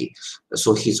poetry.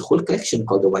 So his whole collection,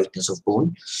 called The Whiteness of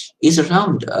Bone, is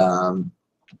around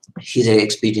his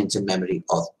experience and memory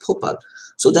of Bhopal.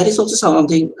 So that is also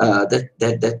something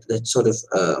that sort of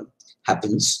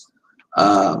happens,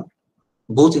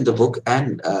 both in the book,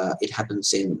 and it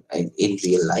happens in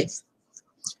real life.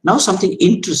 Now, something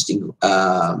interesting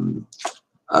for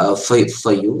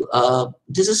you.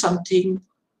 This is something,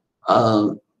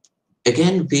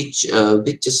 again, which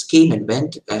just came and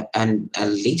went, and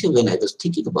later when I was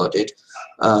thinking about it,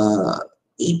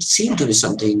 it seemed to be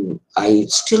something I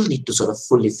still need to sort of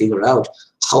fully figure out.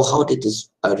 How did this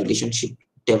relationship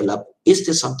develop? Is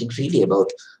there something really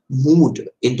about mood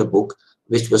in the book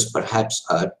which was perhaps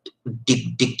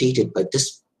dictated by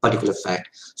this particular fact?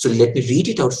 So let me read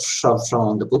it out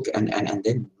from the book, and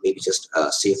then maybe just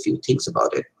say a few things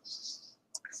about it.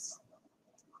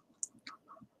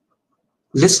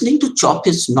 Listening to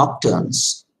Chopin's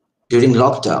nocturnes during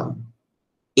lockdown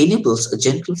enables a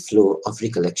gentle flow of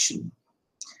recollection.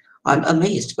 I'm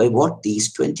amazed by what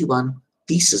these 21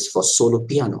 pieces for solo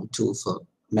piano do for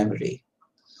memory.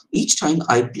 Each time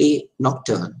I play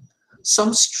nocturne,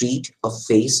 some street or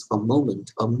face or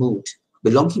moment or mood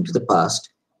belonging to the past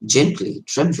gently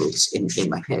trembles in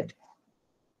my head.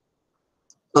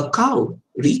 A cow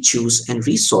re-chews and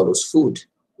re-swallows food,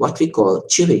 what we call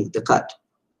chewing the cud.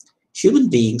 Human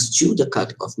beings chew the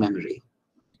cud of memory.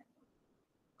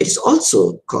 It is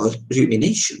also called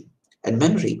rumination, and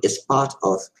memory is part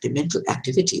of the mental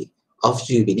activity of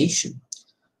rumination.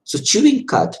 So chewing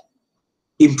cud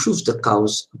improves the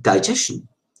cow's digestion,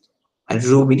 and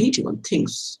ruminating on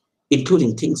things,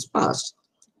 including things past,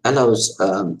 allows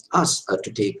us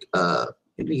to take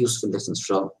useful lessons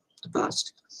from the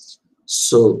past.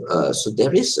 So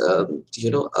there is, a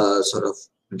sort of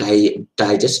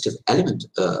digestive element,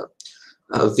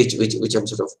 which I'm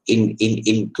sort of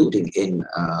including in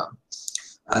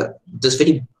this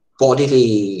very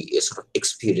bodily sort of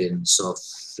experience of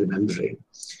remembering.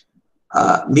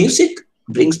 Music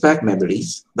brings back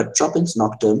memories, but Chopin's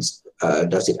Nocturnes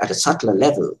does it at a subtler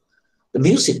level. The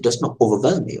music does not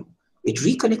overwhelm you. It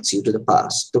reconnects you to the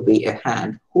past, the way a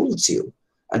hand holds you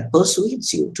and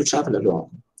persuades you to travel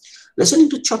along. Listening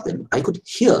to Chopin, I could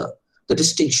hear the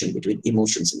distinction between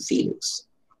emotions and feelings.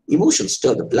 Emotions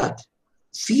stir the blood.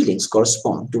 Feelings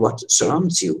correspond to what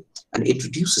surrounds you and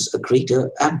introduces a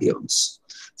greater ambience.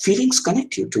 Feelings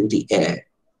connect you to the air,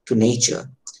 to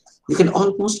nature. You can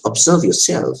almost observe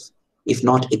yourself, if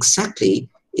not exactly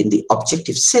in the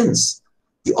objective sense.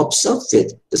 You observe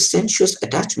with the sensuous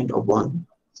attachment of one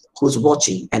who's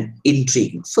watching an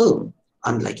intriguing film.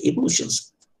 Unlike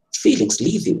emotions, feelings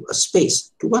leave you a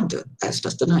space to wonder, as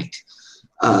does the night.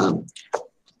 Um,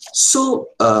 so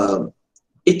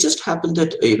it just happened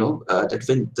that that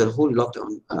when the whole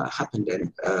lockdown happened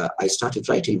and I started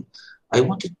writing, I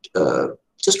wanted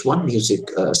just one music,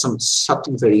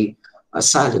 something very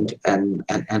silent and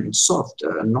soft,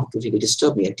 not to really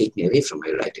disturb me and take me away from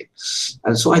my writing.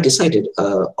 And so I decided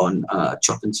on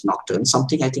Chopin's Nocturne,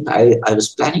 something I think I was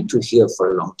planning to hear for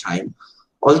a long time.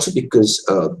 Also because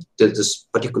there's this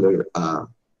particular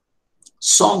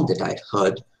song that I'd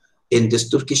heard in this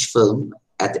Turkish film,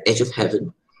 At the Edge of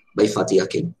Heaven by Fatih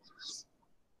Akin,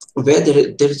 where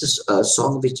there is this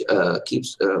song which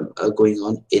keeps going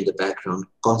on in the background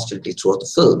constantly throughout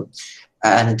the film.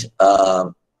 And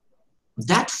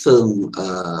that film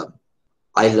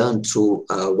I learned through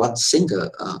one singer,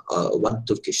 one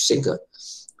Turkish singer,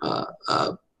 uh,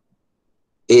 uh,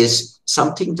 is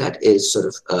something that is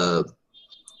sort of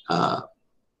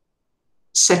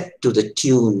set to the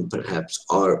tune, perhaps,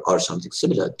 or something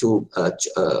similar to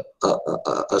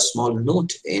a small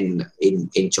note in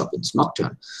Chopin's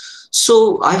Nocturne.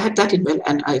 So I had that in mind,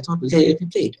 and I thought, let me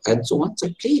play it. And so once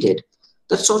I played it,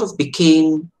 that sort of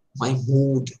became my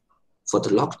mood for the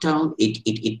lockdown.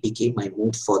 It became my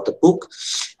mood for the book.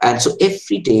 And so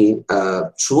every day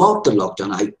throughout the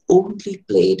lockdown, I only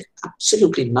played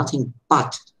absolutely nothing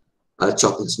but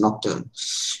Chopin's Nocturne.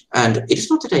 And it is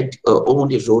not that I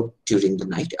only wrote during the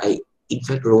night. I, in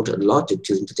fact, wrote a lot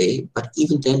during the day. But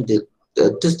even then,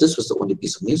 this was the only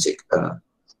piece of music.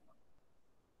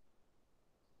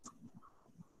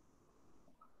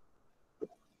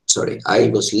 Sorry, I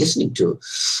was listening to.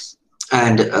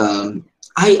 And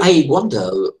I wonder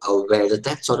whether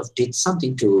that sort of did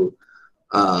something to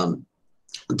um,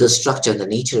 the structure and the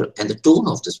nature and the tone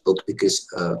of this book, because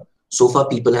so far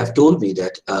people have told me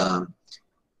that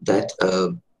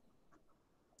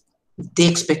they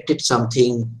expected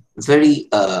something very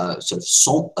sort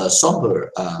of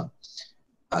somber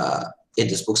in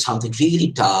this book, something really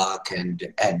dark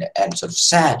and sort of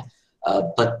sad.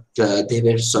 But they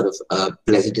were sort of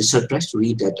pleasantly surprised to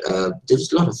read that there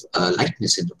was a lot of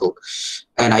lightness in the book,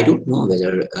 and I don't know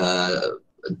whether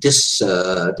this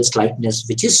lightness,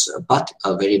 which is but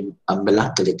a very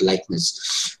melancholic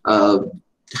lightness,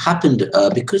 happened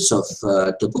because of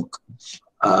the book.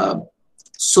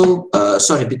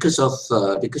 Sorry, because of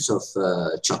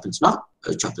Chopin's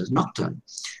Nocturne.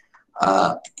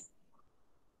 Uh,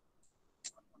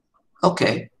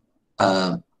 okay.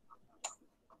 Uh,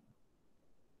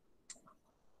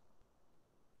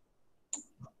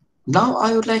 Now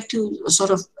I would like to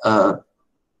sort of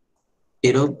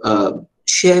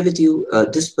share with you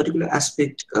this particular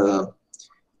aspect,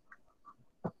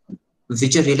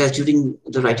 which I realized during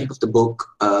the writing of the book,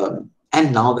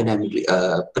 and now when I'm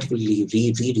particularly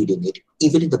rereading it,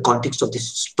 even in the context of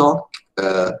this talk,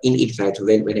 in fact,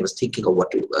 when I was thinking of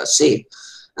what to say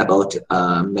about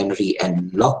memory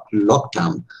and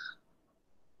lockdown,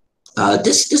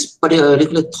 this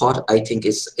particular thought, I think,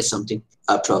 is something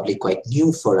probably quite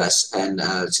new for us, and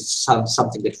it's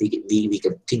something that we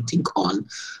can think on,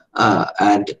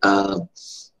 and I'll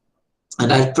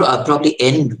probably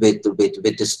end with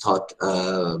this thought,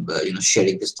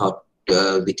 sharing this thought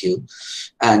with you.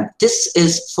 And this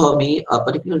is for me a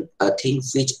particular thing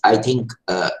which I think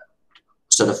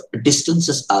sort of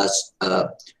distances us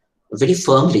very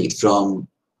firmly from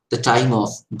the time of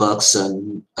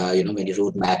Bergson, when he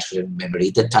wrote Matter and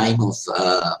Memory, the time of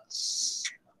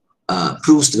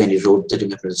Proust when he wrote The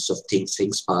Remembrance of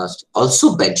Things Past,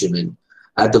 also Benjamin,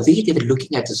 the way they were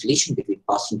looking at this relation between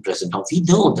past and present. Now, we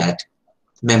know that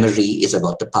memory is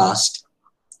about the past,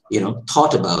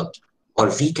 thought about or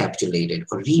recapitulated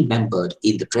or remembered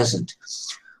in the present.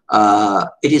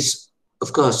 It is,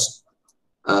 of course,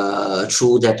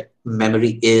 true that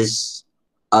memory is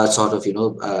sort of,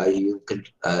 you can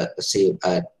say,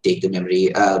 take the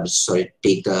memory,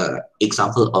 take the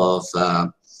example of,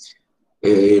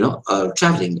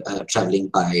 traveling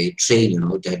by train,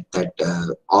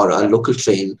 or a local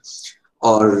train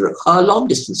or a long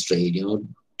distance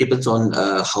train, depends on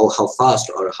how fast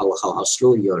or how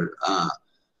slow your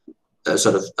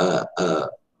sort of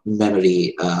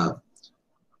memory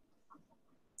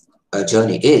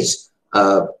journey is.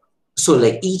 So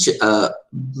like each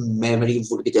memory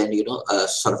would be then,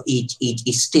 sort of each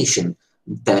station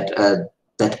that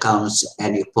that comes,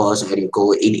 and you pause and you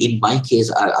go. In my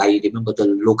case, I remember the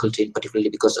local train particularly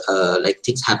because like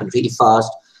things happen really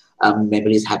fast.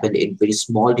 Memories happen in very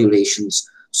small durations.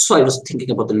 So I was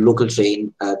thinking about the local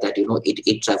train, that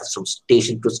it travels from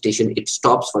station to station. It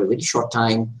stops for a very short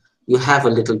time. You have a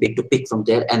little bit to pick from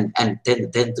there, and then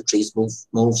the train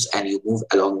moves and you move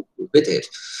along with it.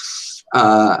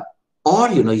 Uh, or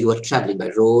you are traveling by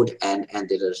road, and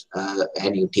there are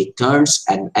and you take turns,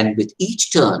 and with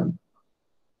each turn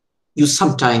you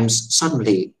sometimes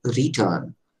suddenly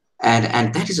return,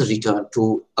 and that is a return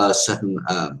to a certain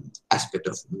aspect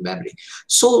of memory.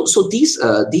 So these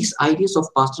ideas of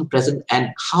past and present, and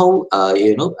how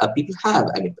people have,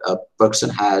 I mean,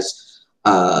 Bergson has,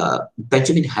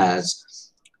 Benjamin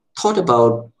has thought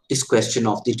about this question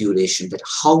of the duration, that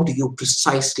how do you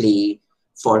precisely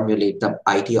formulate the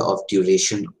idea of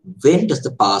duration? When does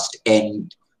the past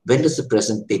end? When does the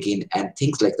present begin? And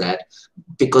things like that,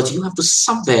 because you have to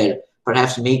somewhere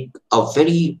perhaps make a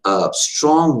very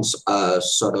strong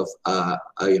sort of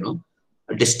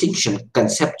distinction,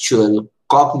 conceptual,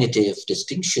 cognitive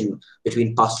distinction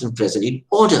between past and present in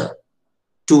order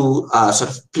to sort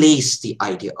of place the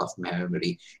idea of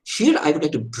memory. Here, I would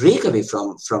like to break away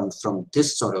from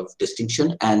this sort of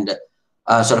distinction and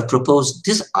sort of propose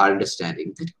this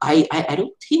understanding that I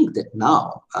don't think that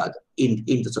now, in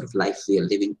the sort of life we are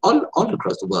living all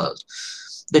across the world,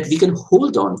 that we can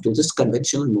hold on to this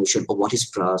conventional notion of what is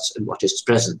past and what is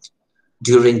present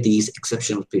during these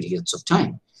exceptional periods of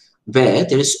time, where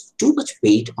there is too much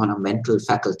weight on our mental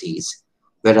faculties,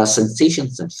 where our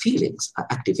sensations and feelings are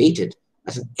activated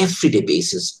at an everyday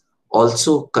basis.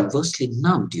 Also, conversely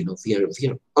numbed, we are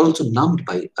also numbed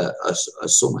by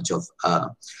so much of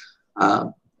uh,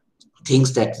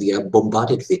 things that we are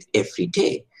bombarded with every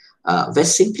day, where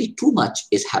simply too much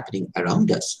is happening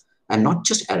around us, and not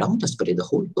just around us, but in the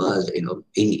whole world,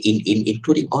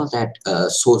 including all that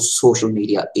social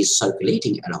media is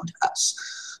circulating around us.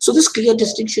 So this clear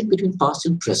distinction between past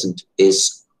and present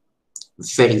is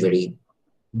very, very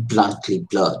bluntly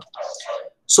blurred.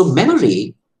 So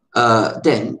memory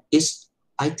then is,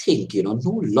 I think,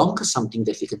 no longer something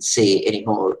that we can say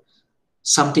anymore,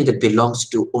 something that belongs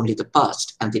to only the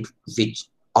past and that which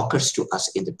occurs to us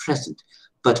in the present.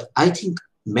 But I think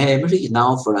memory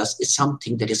now for us is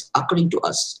something that is occurring to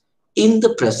us in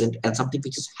the present and something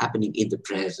which is happening in the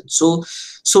present. So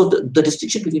the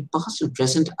distinction between past and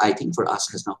present, I think, for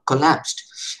us has now collapsed.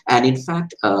 And in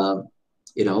fact,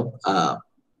 you know, uh,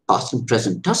 past and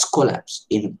present does collapse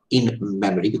in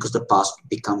memory because the past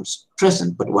becomes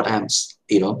present. But what I'm,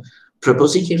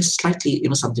 proposing here is slightly,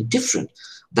 something different.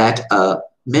 That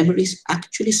memory is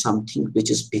actually something which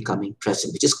is becoming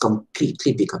present, which is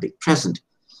completely becoming present.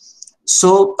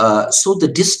 So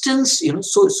the distance,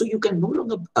 so you can no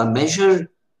longer measure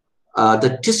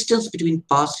the distance between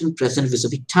past and present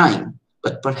vis-a-vis time,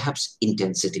 but perhaps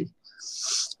intensity.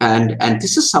 And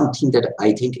this is something that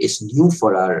I think is new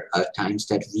for our times,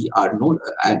 that we are no,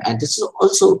 and this is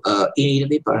also in a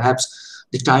way perhaps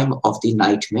the time of the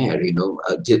nightmare.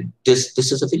 This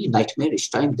is a very nightmarish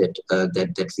time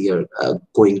that we are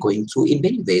going through in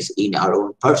many ways, in our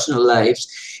own personal lives,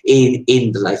 in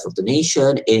the life of the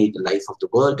nation, in the life of the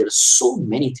world. There are so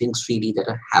many things really that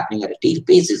are happening at a daily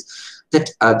basis,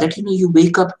 that you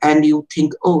wake up and you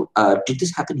think, oh, did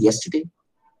this happen yesterday?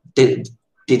 Did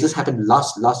this happen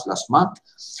last month?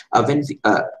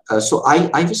 So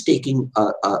I was taking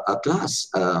a class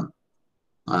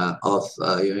of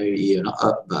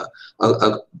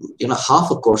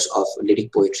half a course of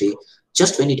lyric poetry.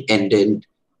 Just when it ended,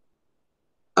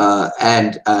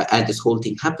 and this whole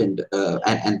thing happened,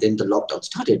 and then the lockdown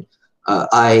started,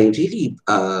 I really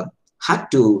had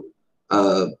to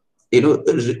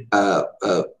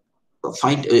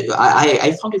find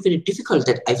I found it very difficult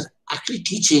that I was actually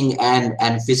teaching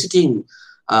and visiting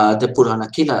the Purana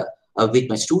Kila with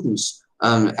my students,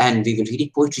 and we were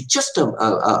reading poetry just a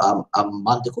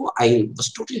month ago. I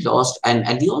was totally lost,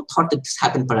 and we all thought that this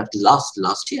happened perhaps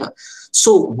last year.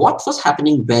 So what was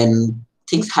happening when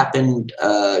things happened?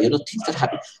 Things that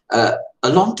happened a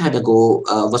long time ago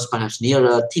was perhaps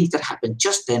nearer. Things that happened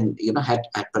just then, had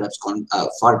perhaps gone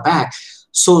far back.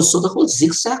 So the whole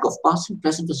zigzag of past and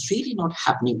present was really not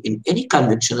happening in any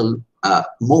conventional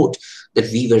mode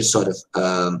that we were sort of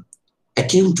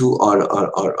attuned to,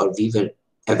 or we were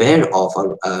aware of,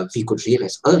 or we could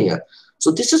realize earlier. So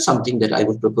this is something that I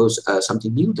would propose,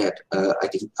 something new that I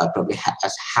think probably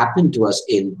has happened to us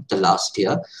in the last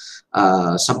year,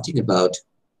 something about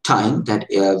time that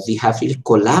we have really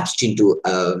collapsed into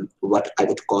what I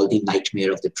would call the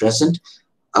nightmare of the present,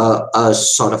 a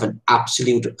sort of an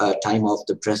absolute time of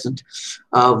the present,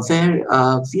 where we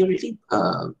are really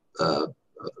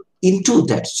into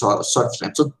that sort of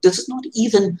time. So this is not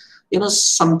even,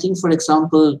 something, for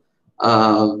example,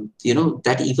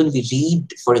 that even we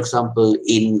read, for example,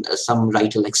 in some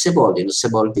writer like Sebald,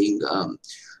 Sebald being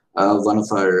one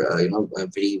of our,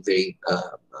 very, very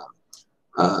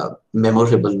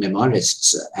memorable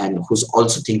memoirists, and who's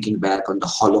also thinking back on the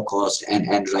Holocaust and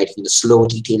writing in a slow,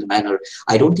 detailed manner.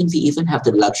 I don't think we even have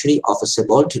the luxury of a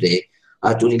Sebald today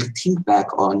to really think back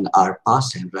on our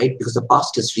past time, right? Because the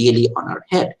past is really on our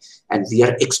head, and we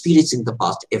are experiencing the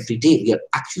past every day. We are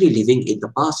actually living in the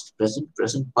past, present,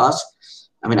 past.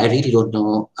 I mean, I really don't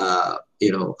know,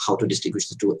 how to distinguish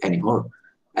the two anymore.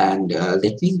 And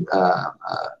let me,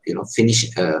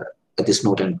 finish at this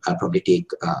note, and probably take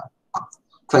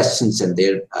questions, and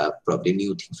there probably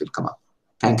new things will come up.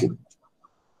 Thank you.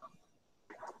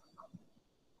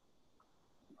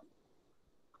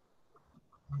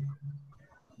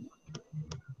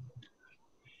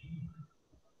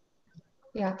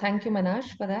 Yeah, thank you,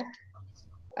 Manash, for that.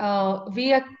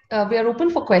 We are open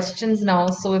for questions now.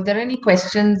 So if there are any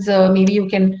questions, maybe you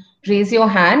can raise your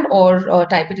hand or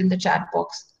type it in the chat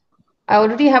box. I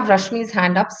already have Rashmi's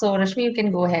hand up, so Rashmi, you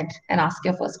can go ahead and ask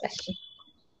your first question.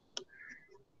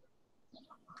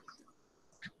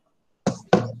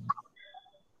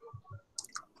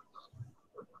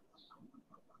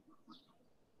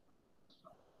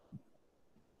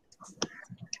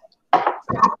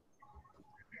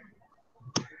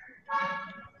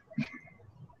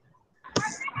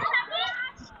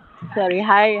 Sorry.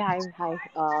 Hi. Hi.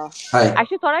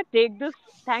 Actually, thought I'd take this.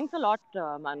 Thanks a lot,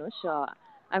 Manush.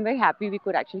 I'm very happy we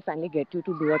could actually finally get you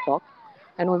to do a talk.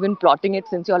 And we've been plotting it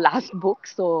since your last book.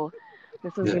 So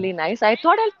this is Yeah. really nice. I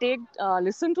thought I'll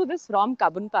listen to this from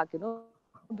Kabun Park,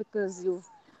 because you've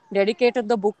dedicated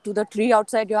the book to the tree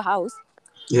outside your house.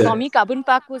 For me, Yeah. Kabun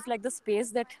Park was like the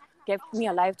space that kept me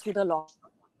alive through the lockdown.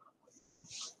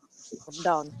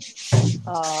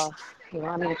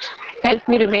 I mean, it helped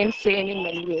me remain sane in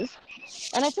many ways.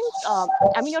 And I think,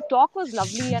 your talk was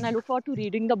lovely, and I look forward to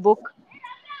reading the book.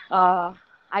 Uh,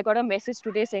 I got a message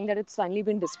today saying that it's finally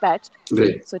been dispatched,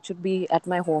 Great. so it should be at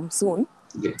my home soon.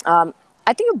 Great. I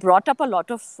think you brought up a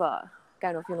lot of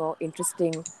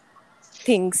interesting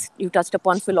things. You touched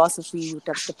upon philosophy, you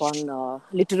touched upon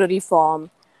literary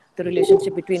form, the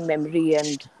relationship between memory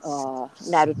and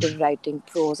narrative writing,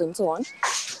 prose, and so on.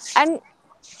 And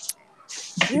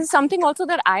this is something also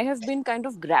that I have been kind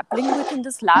of grappling with in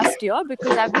this last year,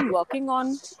 because I've been working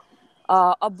on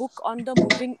a book on the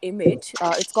moving image.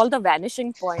 It's called The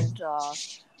Vanishing Point,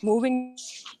 Moving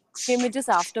Images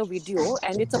After Video.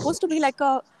 And it's supposed to be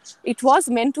it was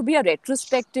meant to be a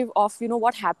retrospective of,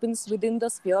 what happens within the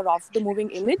sphere of the moving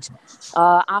image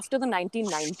after the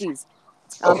 1990s.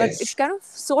 But Okay. it kind of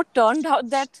so turned out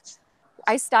that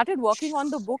I started working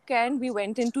on the book and we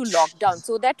went into lockdown.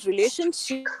 So that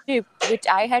relationship, which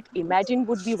I had imagined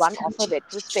would be one of a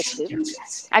retrospective,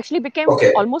 actually became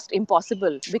Okay. almost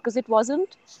impossible, because it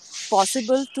wasn't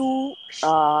possible to,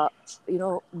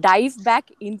 dive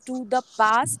back into the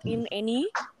past in any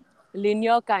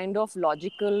linear kind of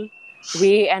logical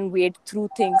way and wade through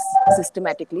things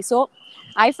systematically. So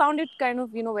I found it kind of,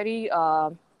 very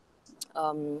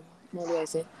what do I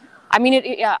say? I mean,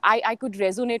 yeah, I could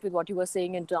resonate with what you were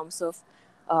saying in terms of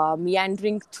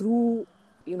meandering through,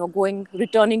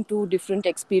 returning to different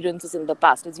experiences in the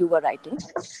past as you were writing.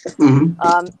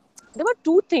 Mm-hmm. There were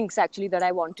two things actually that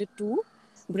I wanted to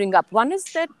bring up. One is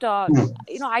that,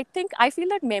 I feel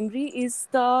that memory is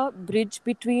the bridge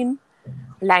between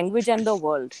language and the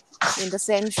world, in the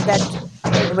sense that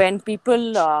when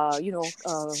people,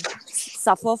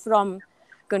 suffer from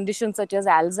conditions such as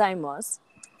Alzheimer's,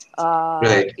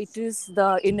 Right. it is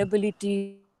the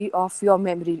inability of your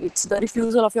memory, it's the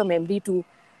refusal of your memory to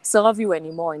serve you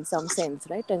anymore in some sense,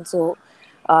 right? And so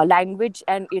language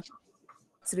and its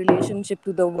relationship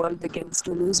to the world begins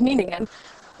to lose meaning. And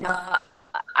uh,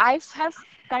 I have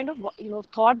kind of,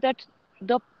 thought that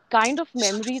the kind of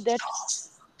memory that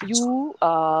you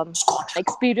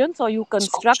experience or you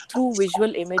construct through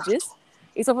visual images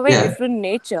is of a very Yeah. different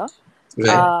nature. Right.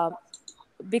 Uh,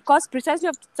 because precisely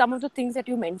of some of the things that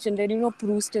you mentioned, and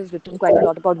Proust has written quite a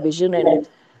lot about vision and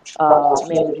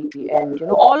memory, and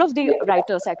all of the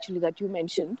writers actually that you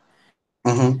mentioned.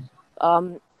 Mm-hmm.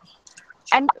 um,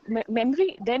 and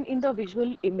memory then in the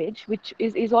visual image, which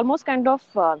is almost kind of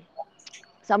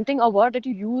something, a word that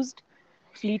you used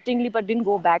fleetingly but didn't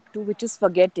go back to, which is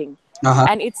forgetting. Uh-huh.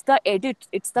 And it's the edit,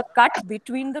 it's the cut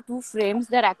between the two frames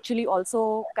that actually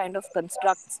also kind of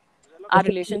constructs our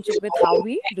relationship with how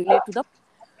we relate to the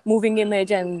moving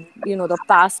image and the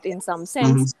past in some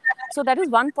Mm-hmm. sense. So that is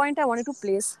one point I wanted to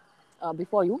place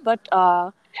before you. But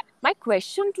my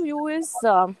question to you is,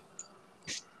 I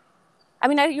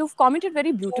mean, you've commented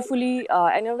very beautifully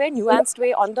in a very nuanced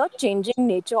way on the changing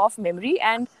nature of memory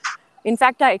and, in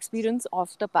fact, our experience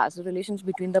of the past, the relations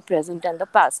between the present and the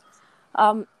past.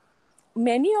 Um,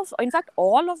 Many of, in fact,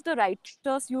 all of the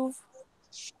writers you've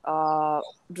uh,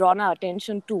 drawn our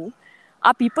attention to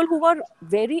are people who were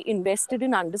very invested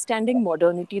in understanding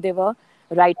modernity. They were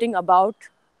writing about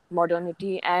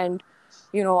modernity and,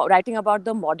 writing about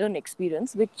the modern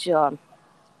experience, which you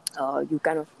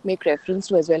kind of make reference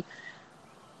to as well.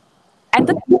 And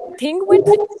the thing with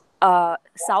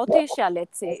South Asia,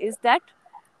 let's say, is that,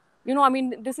 I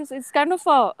mean, this is it's kind of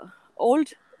a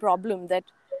old problem that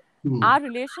Mm-hmm. our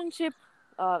relationship,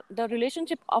 the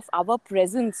relationship of our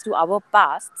presence to our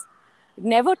pasts,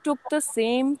 never took the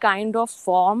same kind of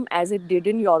form as it did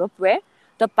in Europe, where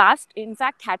the past, in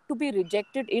fact, had to be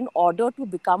rejected in order to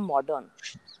become modern.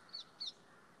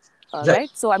 Right.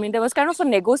 Right? So, I mean, there was kind of a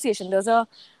negotiation. There was a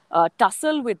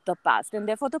tussle with the past, and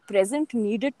therefore the present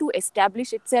needed to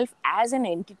establish itself as an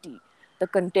entity, the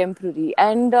contemporary.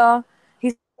 And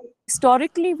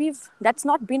historically, that's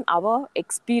not been our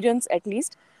experience, at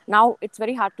least. Now, it's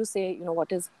very hard to say,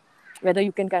 whether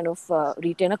you can kind of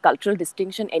retain a cultural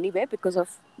distinction anywhere because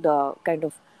of the kind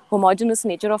of homogeneous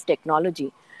nature of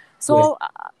technology. Right.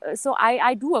 So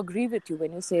I do agree with you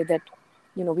when you say that,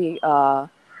 we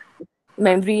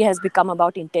memory has become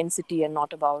about intensity and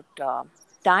not about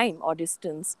time or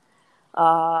distance.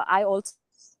 I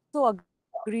also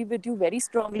agree with you very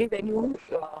strongly when you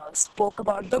spoke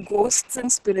about the ghosts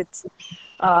and spirits,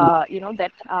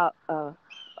 that are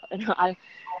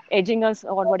edging us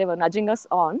or whatever, nudging us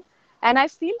on. And I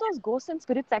feel those ghosts and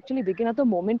spirits actually begin at the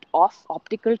moment of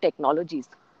optical technologies.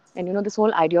 And this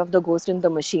whole idea of the ghost in the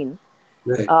machine.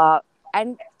 Right. Uh,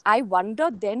 and I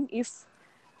wonder then if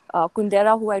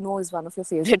Kundera, who I know is one of your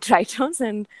favorite writers,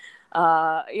 and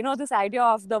this idea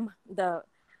of the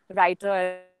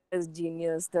writer as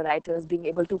genius, the writer as being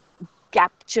able to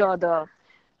capture the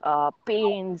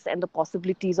pains and the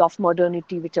possibilities of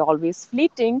modernity, which are always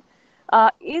fleeting,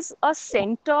 is a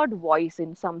centered voice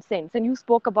in some sense. And you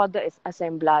spoke about the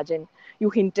assemblage, and you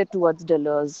hinted towards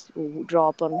Deleuze, who draw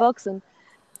upon Bergson.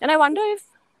 And I wonder if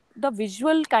the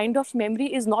visual kind of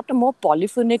memory is not a more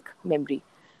polyphonic memory,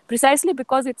 precisely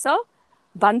because it's a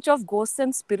bunch of ghosts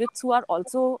and spirits who are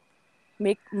also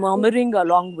murmuring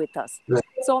along with us. Right.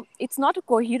 So it's not a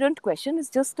coherent question. It's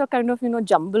just a kind of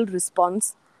jumbled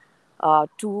response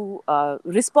to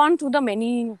respond to the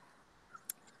many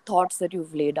thoughts that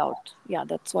you've laid out. Yeah,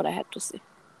 that's what I had to say.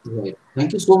 Right.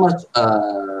 Thank you so much,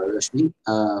 Rashmi.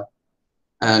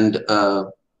 And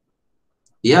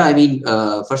yeah, I mean,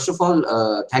 first of all,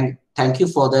 thank you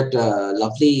for that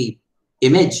lovely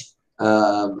image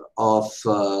of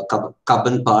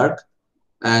Cubbon Park.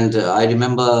 And I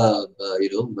remember,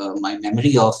 my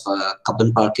memory of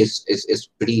Cubbon Park is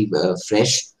pretty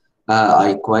fresh.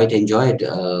 I quite enjoyed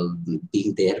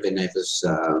being there when I was,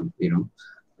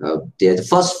 there.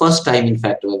 The first time, in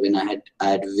fact, when I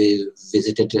had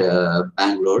visited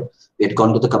Bangalore, we had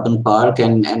gone to the Cubbon Park,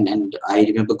 and I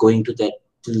remember going to that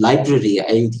library.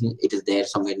 I think it is there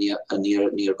somewhere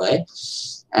nearby,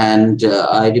 and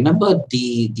I remember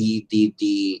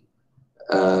the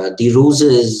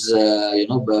roses,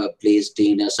 placed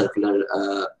in a circular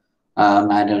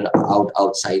manner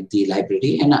outside the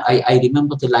library. And I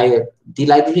remember the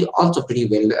library also pretty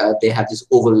well. They have this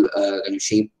oval kind of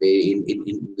shape in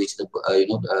which the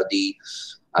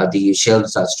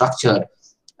shelves are structured.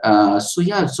 So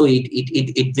yeah, so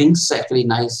it brings actually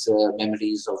nice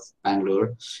memories of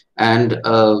Bangalore. And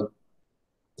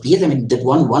yes, I mean that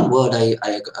one word I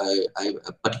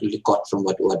particularly caught from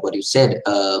what you said.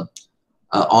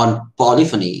 On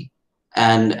polyphony,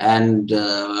 and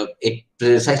it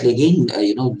precisely again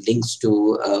links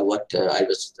to what I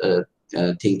was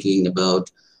thinking about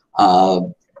uh,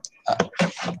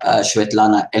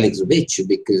 Svetlana Alexievich,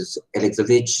 because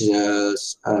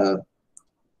Alexievich's uh,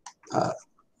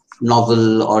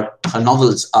 novel or her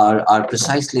novels are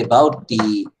precisely about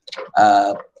the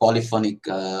polyphonic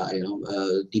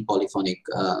the polyphonic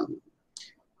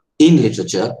in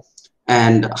literature,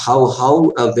 and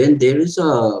how when there is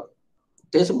a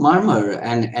there's a murmur,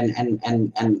 and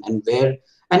where,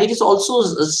 and it is also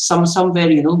somewhere,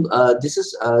 this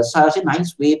is such a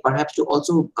nice way perhaps to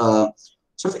also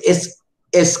sort of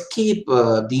escape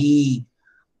the,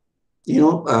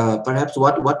 perhaps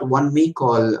what one may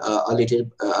call a little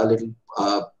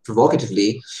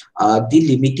provocatively, the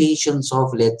limitations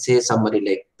of, let's say, somebody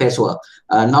like Pessoa.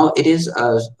 Now it is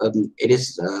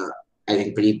I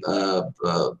think pretty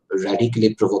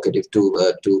radically provocative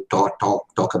to talk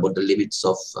about the limits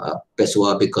of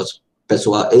Pessoa, because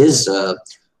Pessoa is the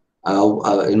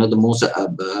most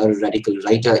radical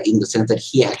writer, in the sense that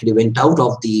he actually went out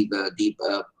of the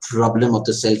problem of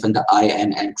the self and the I,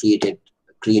 and created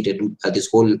this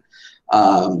whole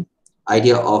um,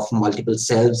 idea of multiple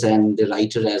selves, and the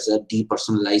writer as a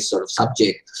depersonalized sort of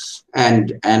subject,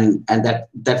 and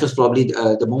that was probably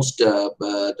the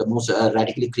most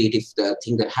radically creative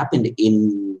thing that happened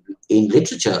in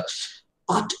literature.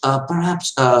 But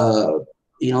perhaps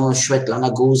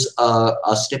Svetlana goes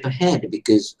a step ahead,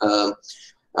 because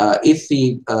if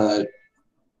we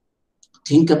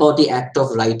think about the act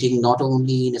of writing not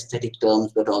only in aesthetic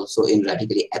terms but also in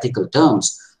radically ethical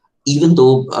terms, even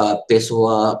though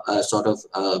Pessoa sort of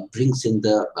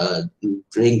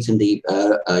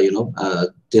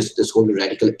this whole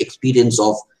radical experience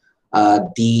of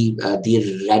the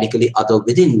radically other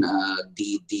within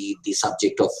the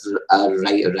subject of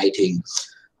writing.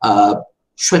 Uh,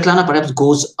 Svetlana perhaps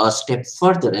goes a step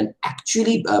further and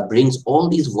actually brings all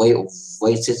these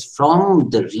voices from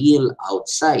the real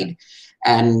outside,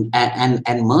 and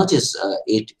merges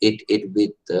it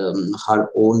with her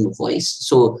own voice.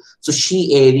 So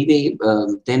she anyway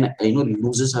then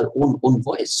loses her own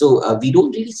voice. So we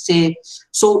don't really say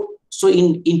so. So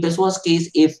in Pessoa's case,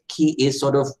 if he is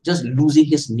sort of just losing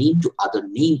his name to other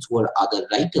names who are other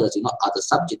writers, other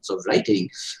subjects of writing,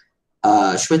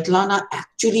 Svetlana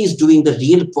actually is doing the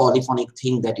real polyphonic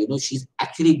thing, that she's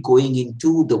actually going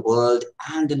into the world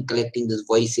and then collecting these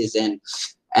voices and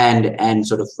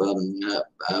sort of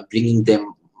bringing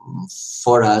them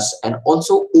for us, and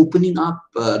also opening up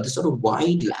this sort of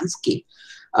wide landscape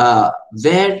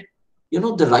where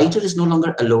the writer is no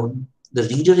longer alone, the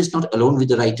reader is not alone with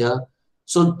the writer.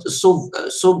 So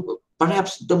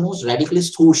perhaps the most radically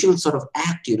social sort of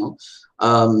act,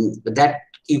 that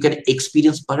you can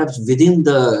experience perhaps within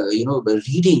the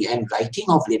reading and writing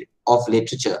of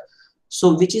literature.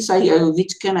 So which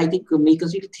can, I think, make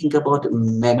us really think about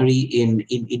memory in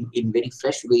very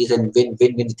fresh ways. And when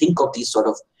we think of these sort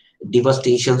of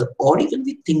devastations, or even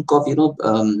we think of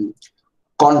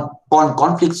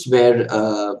conflicts where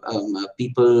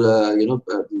people,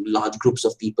 large groups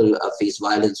of people face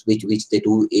violence, which they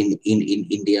do in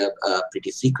India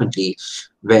pretty frequently,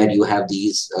 where you have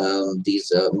these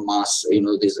mass,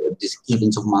 these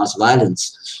events of mass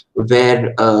violence,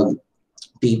 where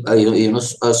people,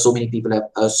 so many people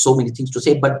have so many things to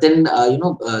say. But then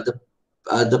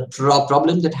the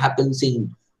problem that happens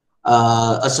in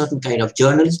a certain kind of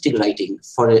journalistic writing,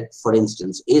 for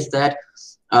instance, is that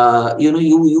you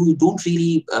don't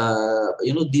really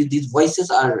these voices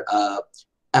are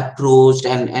approached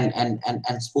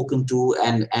and spoken to,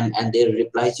 and their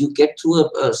replies you get through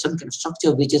some kind of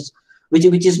structure which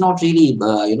is not really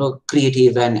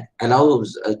creative, and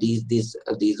allows these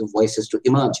voices to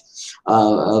emerge,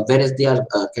 whereas they are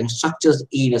kind of structures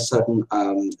in a certain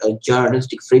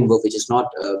journalistic framework which is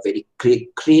not very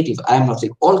creative. I am not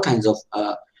saying all kinds of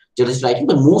journalistic writing,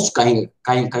 but most kind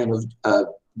of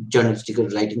journalistic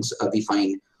writings we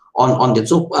find on them.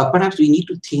 So perhaps we need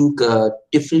to think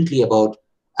differently about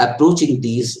approaching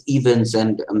these events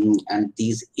and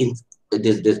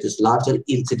this larger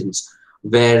incidents,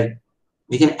 where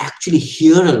we can actually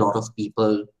hear a lot of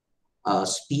people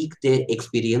speak their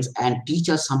experience and teach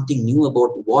us something new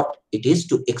about what it is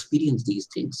to experience these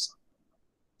things.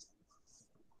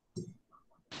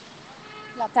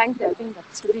 Yeah, thank you. I think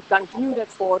that's to be continued at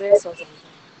 4S or something.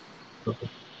 Okay.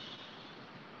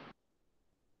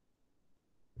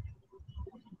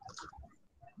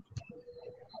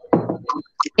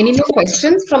 Any more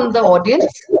questions from the audience?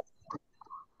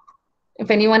 If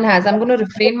anyone has, I'm going to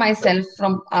refrain myself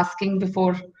from asking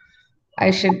before I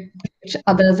should give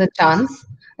others a chance.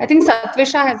 I think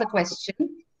Satvisha has a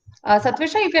question.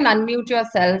 Satvisha, you can unmute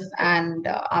yourself and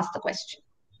ask the question.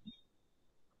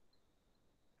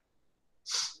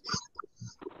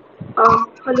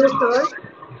 Hello, sir.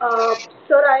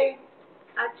 Sir, I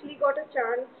actually got a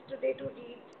chance today to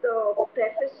read the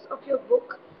preface of your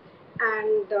book,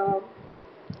 and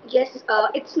yes,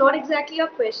 it's not exactly a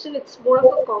question, it's more of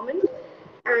a comment.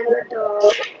 And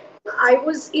I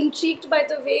was intrigued by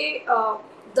the way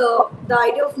the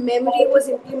idea of memory was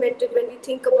implemented when we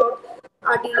think about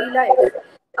our daily life.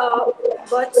 Uh,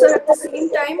 but sir, at the same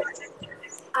time,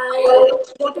 I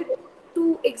wanted to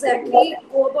exactly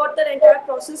go about that entire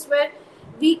process where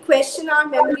we question our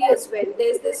memory as well.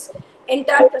 There's this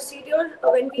entire procedure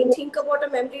when we think about a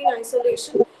memory in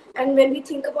isolation, and when we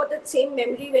think about that same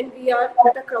memory when we are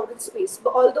at a crowded space.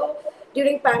 But although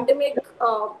during pandemic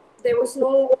there was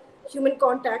no human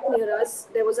contact near us,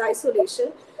 there was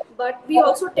isolation, but we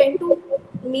also tend to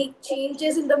make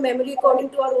changes in the memory according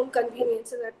to our own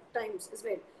convenience at times as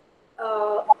well.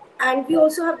 And we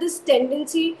also have this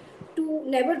tendency to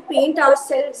never paint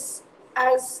ourselves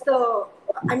as the,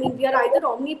 I mean, we are either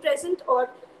omnipresent or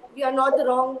we are not the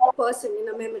wrong person in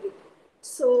a memory.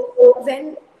 So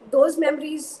when those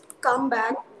memories come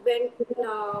back, when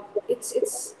uh, it's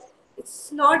it's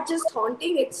it's not just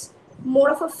haunting, it's more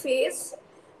of a phase,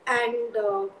 and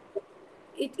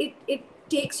it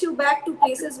takes you back to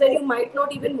places where you might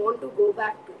not even want to go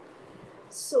back to.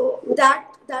 So that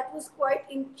was quite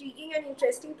intriguing and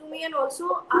interesting to me, and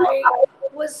also I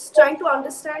was trying to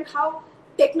understand how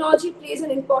technology plays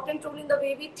an important role in the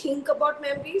way we think about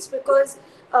memories, because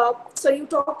so you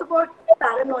talked about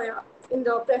paranoia in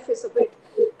the preface of it,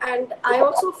 and I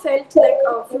also felt like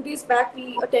a few days back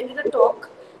we attended a talk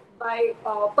by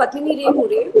Padmini Ray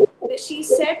Murray, where she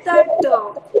said that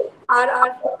our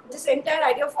this entire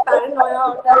idea of paranoia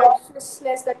or the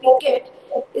anxiousness that we get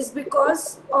is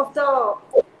because of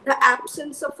the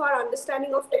absence of our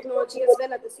understanding of technology as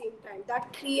well. At the same time,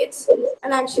 that creates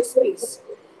an anxious space,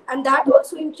 and that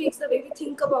also intrigues the way we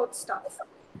think about stuff.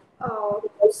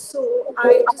 So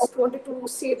I just wanted to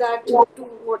say that to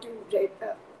what you read,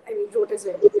 I mean wrote as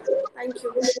well. Yeah. Thank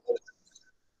you.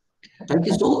 Thank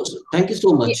you so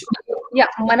Yeah, much. yeah,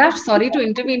 Manash, sorry to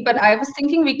intervene, but I was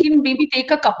thinking we can maybe take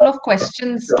a couple of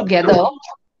questions together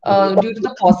due to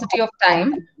the paucity of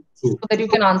time True. so that you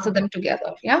can answer them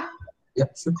together. Yeah. Yeah,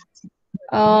 sure.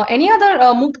 Any other,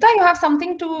 Mukta, you have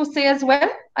something to say as well?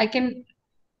 I can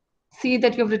see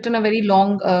that you've written a very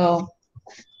long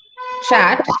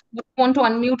chat. Do you want to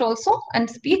unmute also and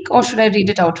speak, or should I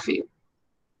read it out for you?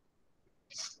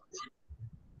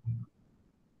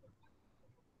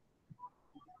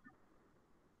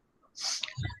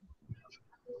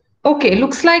 Okay,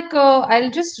 looks like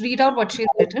I'll just read out what she's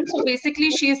written. So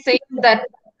basically, she's saying that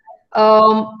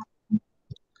um,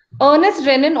 Ernest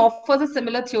Renan offers a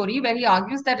similar theory where he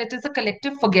argues that it is a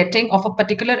collective forgetting of a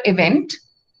particular event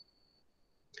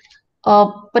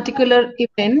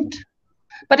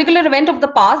particular event of the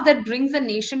past that brings a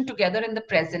nation together in the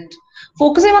present.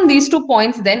 Focusing on these 2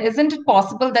 points, then, isn't it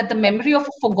possible that the memory of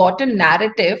a forgotten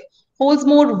narrative holds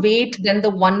more weight than the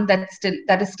one that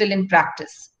is still in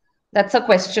practice? That's a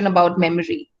question about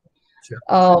memory. Sure.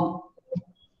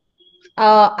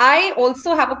 I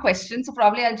also have a question, so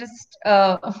probably I'll just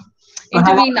How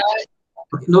intervene now.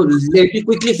 No, let me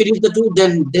quickly finish the two,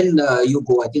 then you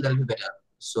go. I think that'll be better.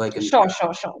 So I can. Sure,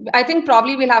 sure, sure. I think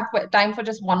probably we'll have time for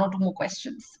just one or two more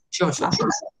questions. Sure, sure. After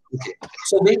Okay.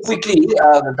 So very quickly,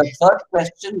 the third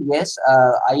question, yes,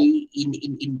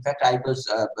 in fact I was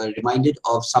reminded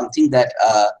of something that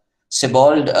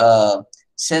Sebald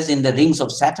says in the Rings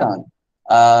of Saturn,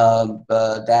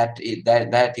 that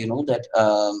you know that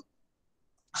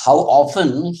how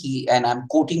often he, and I'm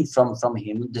quoting from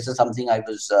him. This is something I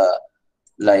was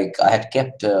like I had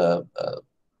kept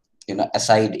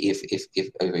aside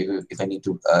if I need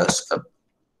to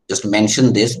just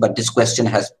mention this, but this question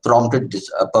has prompted this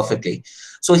perfectly.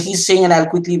 So he's saying, and I'll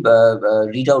quickly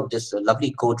read out this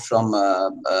lovely quote from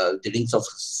the Rings of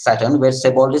Saturn, where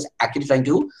Sebald is actually trying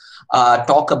to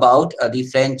talk about the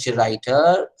French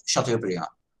writer Chateaubriand.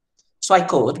 So I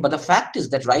quote, "But the fact is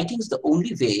that writing is the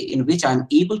only way in which I'm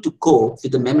able to cope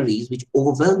with the memories which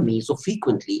overwhelm me so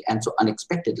frequently and so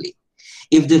unexpectedly.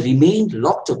 If they remained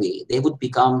locked away, they would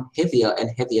become heavier and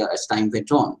heavier as time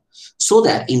went on, so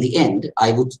that in the end,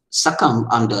 I would succumb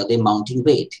under their mounting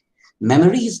weight.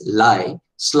 Memories lie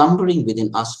slumbering within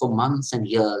us for months and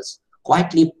years,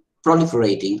 quietly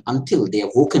proliferating until they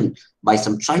are woken by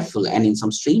some trifle and in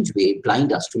some strange way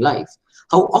blind us to life.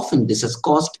 How often this has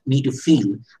caused me to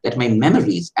feel that my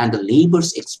memories and the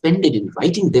labors expended in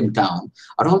writing them down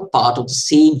are all part of the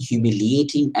same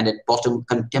humiliating and at bottom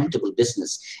contemptible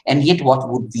business. And yet what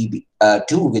would we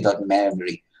do without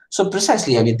memory?" So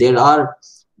precisely, I mean, there are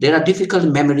difficult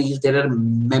memories. There are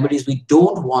memories we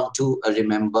don't want to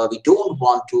remember. We don't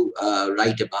want to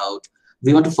write about.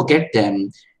 We want to forget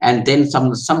them. And then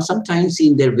sometimes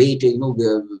in their way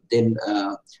to, then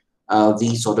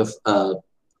we sort of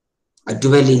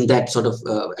dwell in that sort of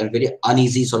a very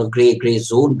uneasy sort of gray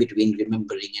zone between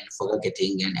remembering and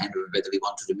forgetting, and whether we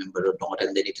want to remember or not,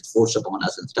 and then it is forced upon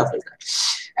us and stuff like that.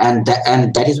 And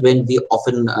that is when we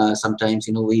often sometimes,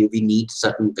 you know, we need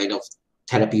certain kind of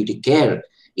therapeutic care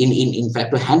in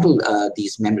fact to handle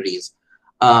these memories.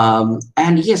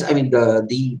 And yes, I mean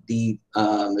the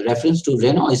reference to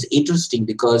Renault is interesting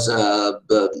because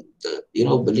you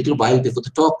know, a little while before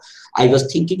the talk, I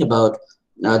was thinking about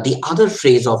the other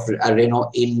phrase of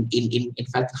Renault in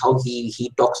fact how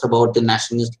he talks about the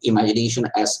nationalist imagination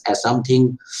as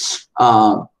something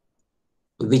uh,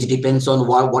 which depends on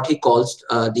what he calls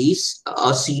these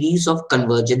a series of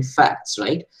convergent facts,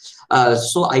 right?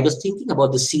 So I was thinking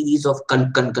about the series of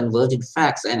convergent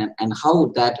facts, and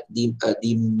how that the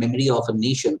memory of a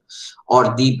nation,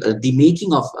 or the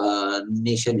making of a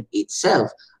nation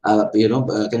itself, you know,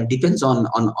 kind of depends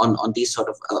on these sort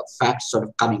of facts sort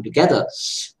of coming together,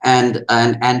 and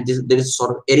there is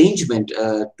sort of arrangement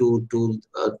to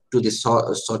this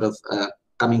sort of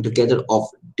coming together of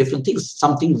different things,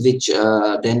 something which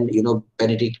then, you know,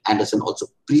 Benedict Anderson also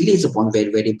plays upon,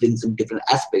 where he brings in different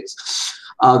aspects,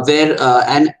 where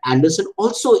and Anderson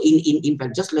also in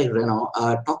fact, just like Renault,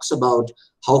 talks about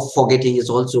how forgetting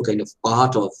is also kind of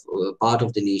part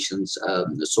of the nation's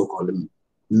so-called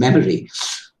memory.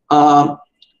 Um,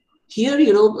 Here,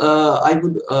 you know, I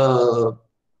would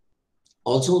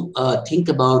also think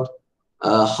about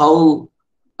how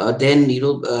then, you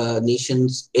know,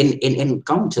 nations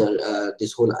encounter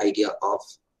this whole idea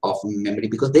of memory,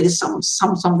 because there is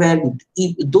somewhere,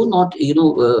 though not, you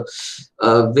know,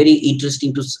 very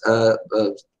interesting to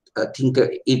think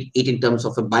it in terms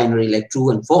of a binary like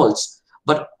true and false,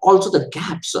 but also the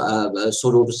gaps,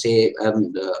 so to say,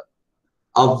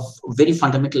 of very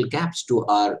fundamental gaps to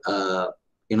our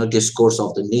you know, discourse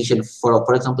of the nation.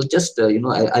 For example, just you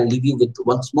know, I'll leave you with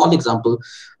one small example,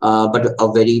 but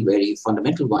a very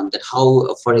fundamental one, that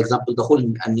how, for example, the whole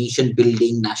nation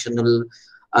building national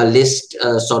list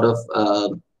sort of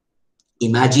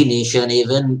imagination,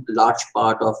 even large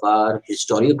part of our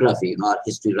historiography, you know, our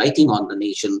history writing on the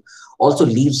nation, also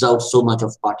leaves out so much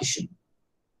of partition.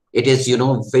 It is, you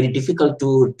know, very difficult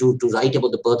to write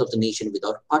about the birth of the nation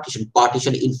without partition.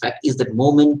 Partition, in fact, is that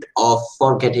moment of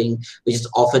forgetting, which is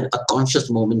often a conscious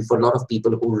moment for a lot of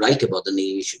people who write about the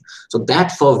nation. So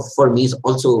that for me is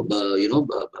also you know,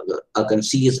 a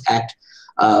serious act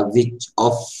which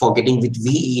of forgetting, which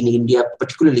we in India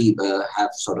particularly have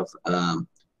sort of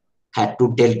had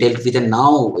to dealt with, and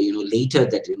now, you know, later,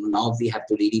 that, you know, now we have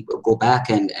to really go back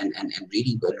and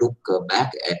really look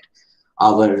back at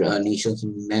our nation's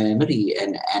memory,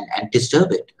 and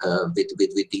disturb it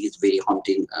with these very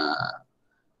haunting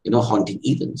you know, haunting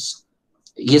events.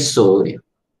 Yes, so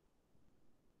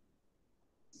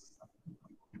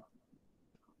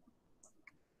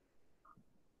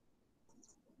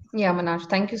Yeah, Manash,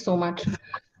 thank you so much.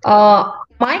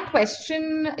 My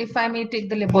question, if I may take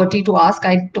the liberty to ask,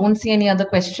 I don't see any other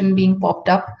question being popped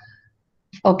up.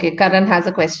 Okay, Karan has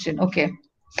a question. Okay.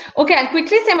 Okay, I'll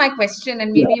quickly say my question,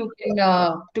 and maybe you can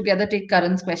together take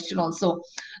Karan's question also.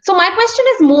 So my question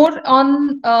is more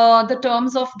on the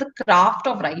terms of the craft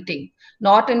of writing,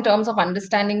 not in terms of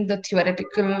understanding the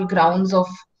theoretical grounds of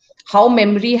how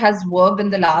memory has worked in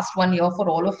the last 1 year for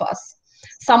all of us.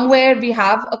 Somewhere we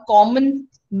have a common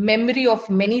memory of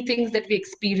many things that we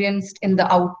experienced in the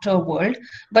outer world,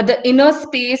 but the inner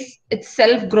space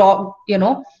itself, you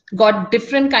know, got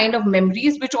different kind of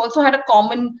memories, which also had a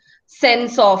common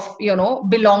sense of, you know,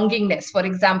 belongingness. For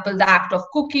example, the act of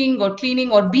cooking or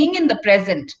cleaning or being in the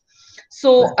present.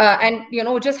 So and, you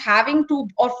know, just having to,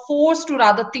 or forced to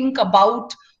rather, think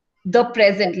about the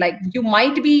present. Like, you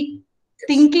might be yes,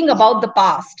 thinking about the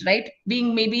past, right,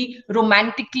 being maybe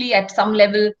romantically at some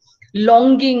level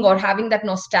longing or having that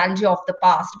nostalgia of the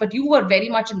past, but you were very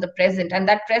much in the present, and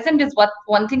that present is what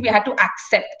one thing we had to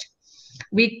accept.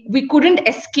 We couldn't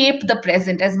escape the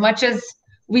present as much as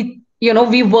we, you know,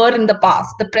 we were in the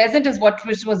past. The present is what,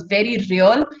 which was very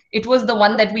real. It was the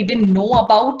one that we didn't know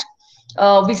about.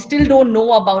 We still don't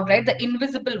know about, right, the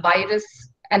invisible virus,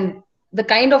 and the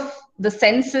kind of the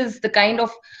senses, the kind of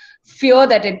fear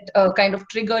that it kind of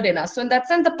triggered in us. So in that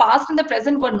sense, the past and the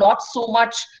present were not so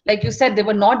much, like you said, they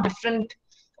were not different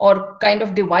or kind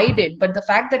of divided, but the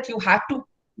fact that you had to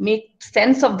make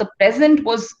sense of the present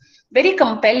was very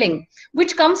compelling,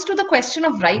 which comes to the question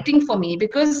of writing for me.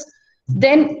 Because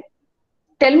then,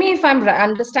 tell me if I'm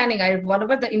understanding, I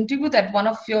whatever the interview, that one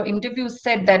of your interviews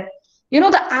said that, you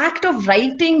know, the act of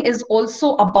writing is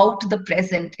also about the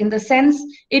present, in the sense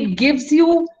it gives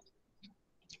you,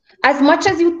 as much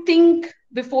as you think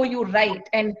before you write,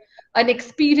 and an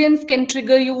experience can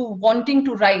trigger you wanting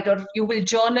to write, or you will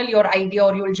journal your idea,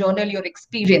 or you will journal your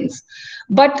experience.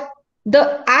 But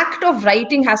the act of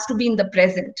writing has to be in the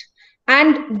present.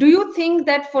 And do you think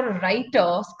that for a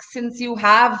writer, since you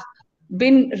have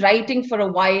been writing for a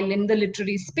while in the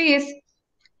literary space,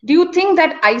 do you think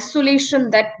that isolation,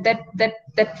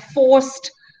 that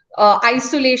forced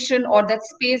isolation, or that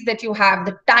space that you have,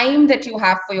 the time that you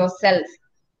have for yourself,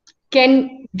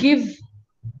 can give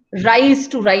rise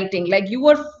to writing? Like you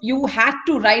had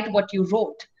to write what you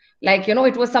wrote, like,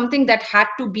 it was something that had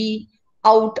to be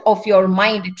out of your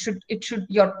mind. It should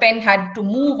your pen had to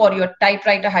move, or your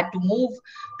typewriter had to move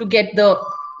to get the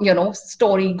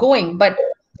story going. But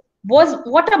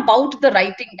what about the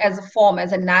writing as a form,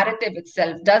 as a narrative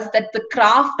itself? Does that the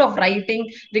craft of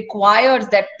writing requires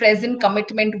that present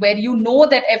commitment, where you know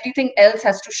that everything else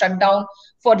has to shut down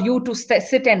for you to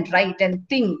sit and write and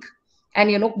think, and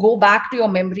go back to your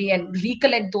memory and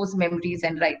recollect those memories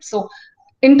and write? So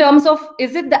in terms of,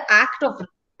 is it the act of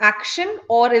action,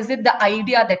 or is it the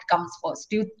idea that comes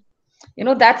first?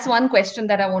 That's one question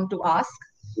that I want to ask.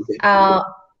 Okay.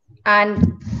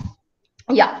 And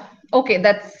yeah, okay,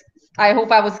 that's, I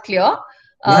hope I was clear.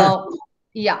 Yeah. Uh,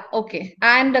 yeah, okay.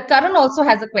 And Karan also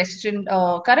has a question.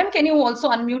 Karan, can you also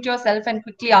unmute yourself and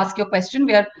quickly ask your question?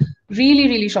 We are really,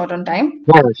 really short on time.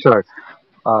 Yeah, sure.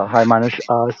 Hi, Manish.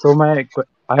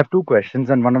 I have two questions,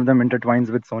 and one of them intertwines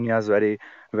with Sonia's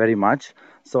very much.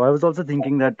 So I was also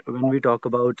thinking that when we talk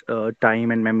about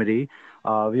time and memory,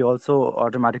 we also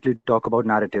automatically talk about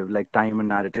narrative, like time and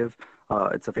narrative.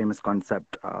 It's a famous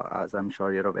concept, as I'm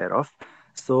sure you're aware of.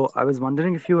 So I was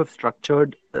wondering if you have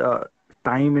structured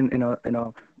time in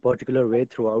a particular way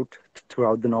throughout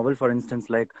the novel. For instance,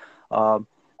 like uh,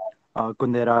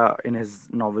 Kundera in his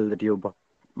novel that you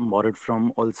borrowed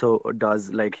from also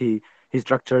does, like he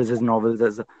structures his novels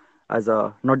as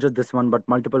a not just this one but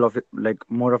multiple of it, like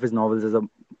more of his novels as a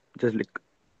just like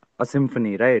a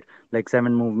symphony, right? Like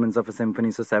seven movements of a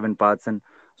symphony, so seven parts. And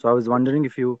so I was wondering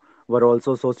if you were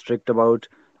also so strict about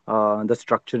the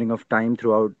structuring of time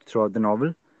throughout the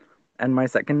novel. And my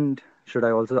second, should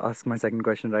I also ask my second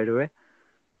question right away?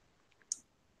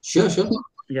 Sure, sure.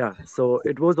 Yeah, so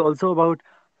it was also about.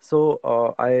 So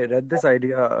I read this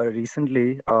idea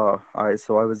recently. I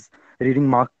was reading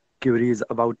Mark Curie's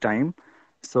about time.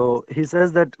 So he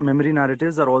says that memory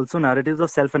narratives are also narratives of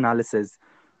self-analysis.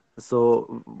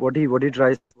 So what he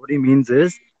means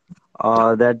is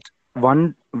that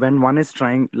when one is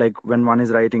trying, like when one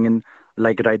is writing in,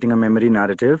 like writing a memory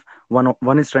narrative,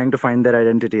 one is trying to find their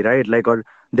identity, right? Like, or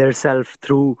their self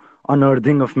through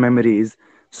unearthing of memories.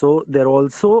 So they're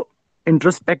also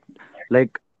introspect,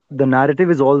 like the narrative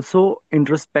is also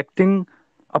introspecting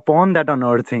upon that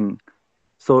unearthing.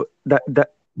 So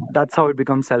that's how it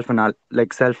becomes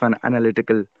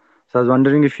self-analytical. So I was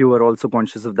wondering if you were also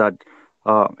conscious of that,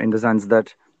 in the sense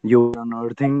that you were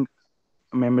unearthing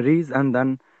memories, and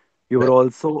then you were Right.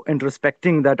 also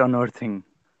introspecting that unearthing.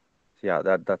 Yeah,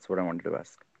 that's what I wanted to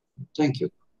ask. Thank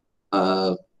you.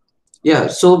 Uh, yeah.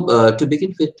 So to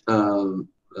begin with,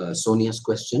 Sonia's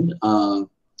question.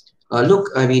 Look,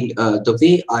 I mean, the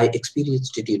way I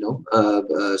experienced it,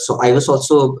 so I was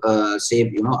also,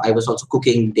 I was also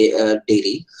cooking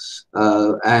daily,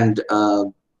 and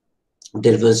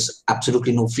there was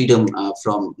absolutely no freedom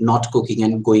from not cooking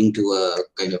and going to a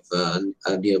kind of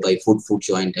a nearby food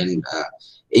joint and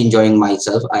enjoying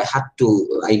myself. I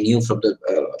knew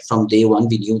from day one,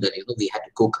 we knew that we had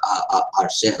to cook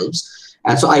ourselves,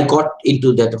 and so I got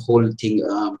into that whole thing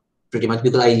pretty much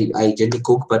because I generally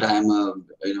cook, but I'm a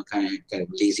kind of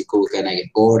lazy cook, and I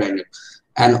get bored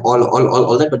and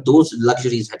all that. But those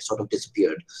luxuries had sort of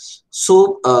disappeared.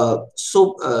 So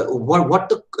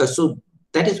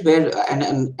that is where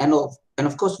and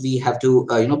of course we have to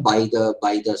buy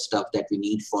the stuff that we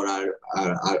need for our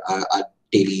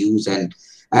daily use, and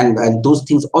those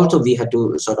things also we had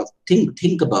to sort of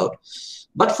think about.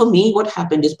 But for me, what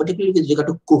happened is, particularly with regard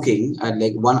to cooking, and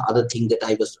like one other thing that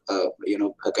I was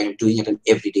kind of doing at an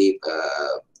everyday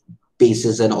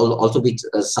basis, and also with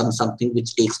something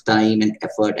which takes time and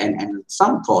effort and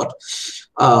some thought,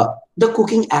 the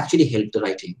cooking actually helped the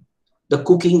writing. The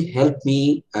cooking helped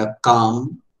me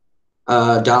calm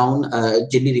down,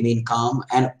 generally remain calm,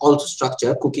 and also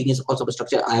structure. Cooking is also a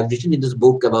structure. I have written in this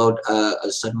book about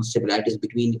certain similarities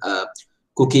between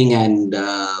cooking and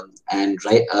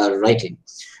writing.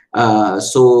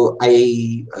 So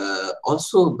I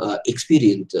also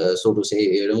experienced, so to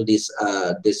say,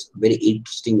 this very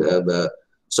interesting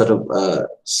sort of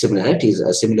similarities,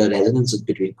 similar resonances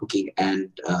between cooking and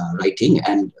writing.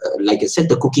 And like I said,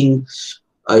 the cooking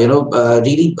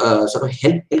really sort of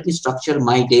help me structure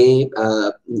my day,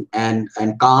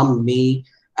 and calm me,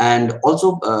 and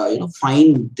also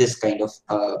find this kind of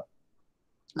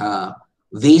uh,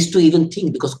 ways to even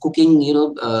think, because cooking,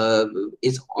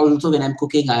 is also, when I'm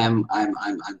cooking, I'm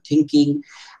thinking,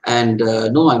 and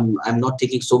no, I'm not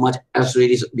thinking so much as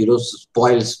really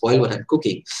spoil what I'm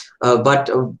cooking, but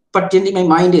generally my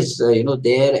mind is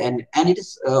there, and it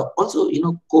is also,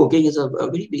 cooking is a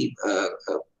very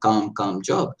calm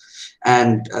job,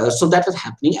 and so that was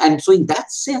happening. And so in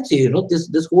that sense,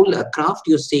 this whole craft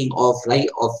you're saying of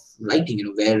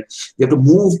writing, where we have to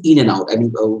move in and out. I mean,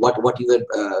 what you were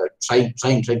trying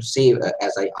to say,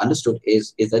 as I understood,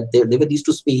 is that there were these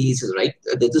two spaces, right?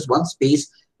 There's this one space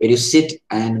where you sit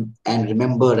and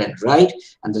remember and write,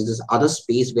 and there's this other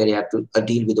space where you have to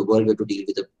deal with the world, where to deal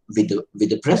with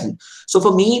the present. So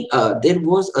for me, there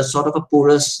was a sort of a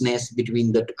porousness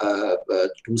between the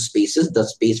two spaces: the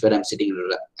space where I'm sitting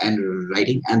and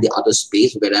writing, and the other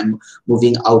space where I'm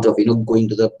moving out of, going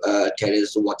to the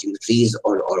terrace, watching the trees,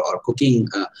 or cooking,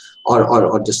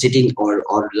 or just sitting,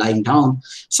 or lying down.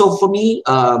 So for me,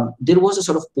 there was a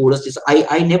sort of porousness.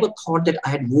 I never thought that I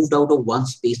had moved out of one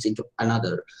space into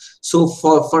another. So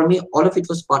for me, all of it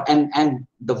was part, and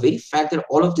the very fact that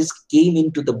all of this came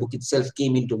into the book itself,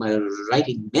 came into my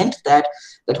writing, meant that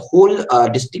that whole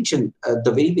distinction,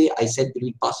 the very way I said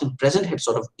between past and present, had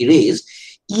sort of erased,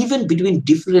 even between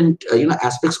different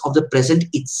aspects of the present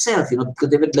itself, because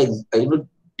they were like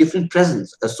different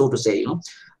presents, so to say,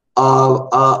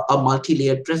 a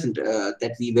multi-layered present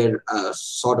that we were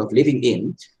sort of living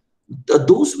in.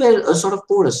 Those were sort of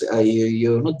porous.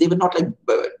 They were not like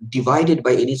divided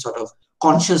by any sort of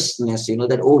consciousness.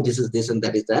 That, oh, this is this and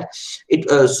that is that.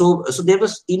 So there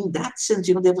was, in that sense,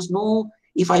 there was no,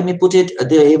 if I may put it,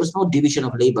 there was no division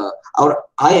of labor, or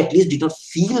I at least did not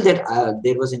feel that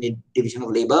there was any division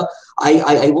of labor.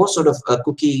 I was sort of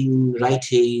cooking,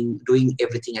 writing, doing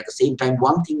everything at the same time.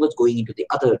 One thing was going into the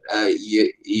other,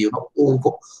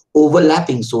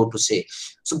 overlapping, so to say.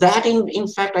 So that, in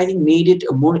fact, I think made it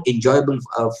more enjoyable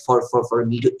for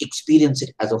me to experience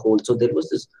it as a whole. So there was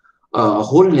this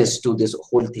wholeness to this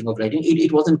whole thing of writing.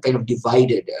 It wasn't kind of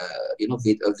divided,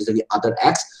 vis-a-vis other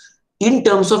acts. In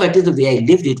terms of, at least, the way I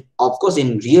lived it, of course,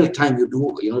 in real time, you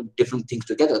do different things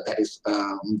together. That is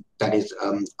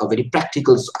a very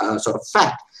practical sort of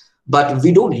fact. But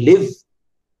we don't live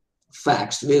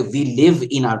facts. We live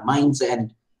in our minds,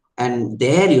 and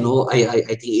there, I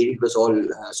think it was all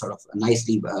sort of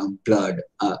nicely blurred.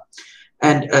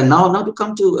 And now to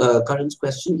come to Karan's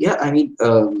question, yeah, I mean,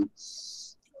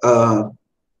 uh,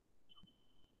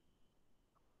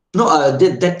 no,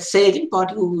 that second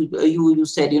part you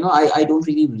said, I don't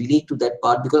really relate to that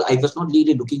part, because I was not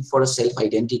really looking for a self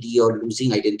identity, or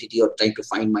losing identity, or trying to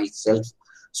find myself,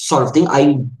 sort of thing.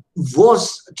 I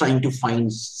was trying to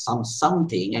find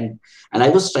something, and I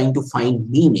was trying to find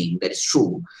meaning. That is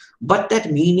true, but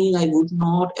that meaning I would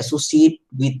not associate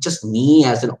with just me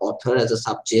as an author, as a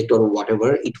subject, or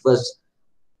whatever. It was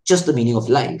just the meaning of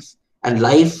life, and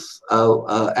life,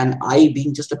 and I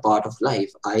being just a part of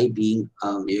life, I being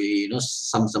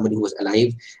somebody who was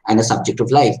alive and a subject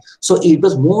of life. So it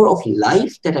was more of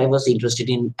life that I was interested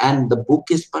in, and the book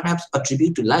is perhaps a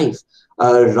tribute to life,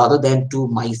 rather than to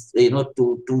my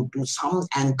to some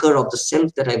anchor of the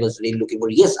self that I was really looking for.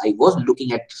 Yes, I was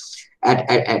looking at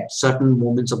certain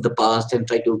moments of the past, and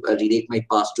try to relate my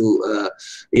past to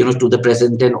to the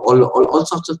present, and all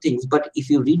sorts of things. But if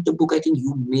you read the book, I think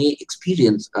you may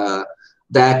experience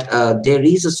that there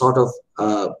is a sort of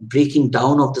breaking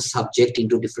down of the subject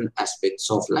into different aspects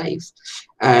of life.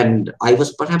 And I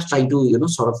was perhaps trying to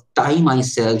sort of tie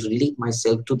myself, relate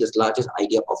myself to this largest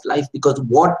idea of life, because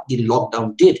what the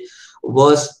lockdown did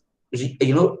was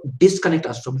disconnect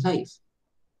us from life.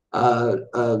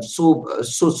 So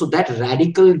that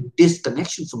radical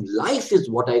disconnection from life is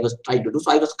what I was trying to do.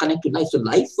 So I was connected to life. So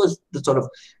life was the sort of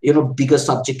bigger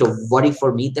subject of worry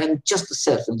for me than just the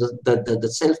self. And the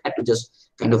self had to just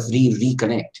kind of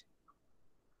reconnect.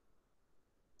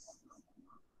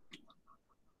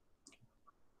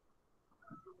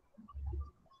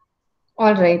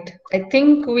 All right. I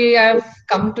think we have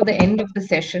come to the end of the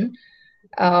session.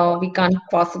 We can't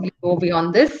possibly go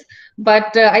beyond this,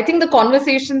 but I think the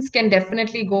conversations can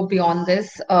definitely go beyond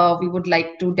this. We would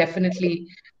like to definitely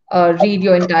read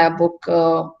your entire book.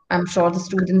 I'm sure the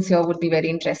students here would be very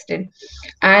interested.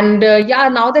 And yeah,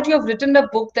 now that you have written a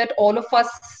book that all of us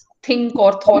think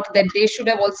or thought that they should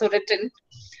have also written,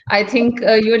 I think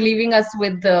you're leaving us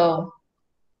with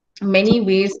many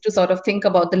ways to sort of think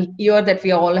about the year that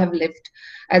we all have lived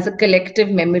as a collective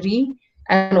memory,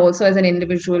 and also as an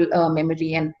individual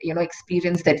memory and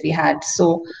experience that we had.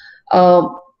 So Uh,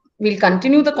 we'll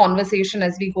continue the conversation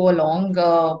as we go along,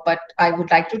 but I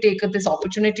would like to take this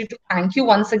opportunity to thank you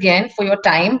once again for your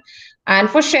time and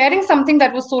for sharing something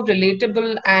that was so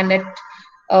relatable and at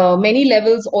many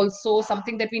levels also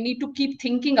something that we need to keep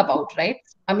thinking about, right?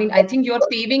 I mean, I think you're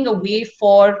paving a way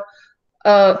for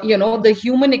the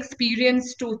human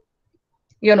experience to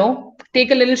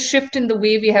take a little shift in the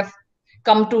way we have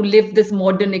come to live this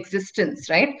modern existence,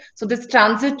 right? So this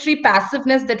transitory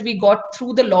passiveness that we got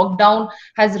through the lockdown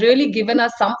has really given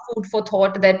us some food for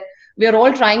thought, that we are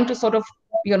all trying to sort of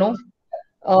you know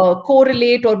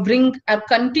correlate or bring and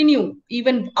continue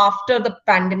even after the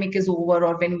pandemic is over,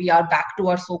 or when we are back to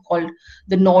our so-called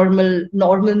the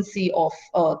normalcy of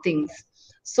things.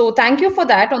 So thank you for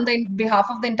that on the behalf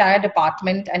of the entire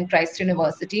department and Christ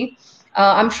University.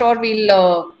 I'm sure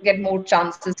we'll get more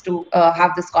chances to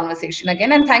have this conversation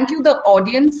again. And thank you, the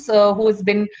audience who has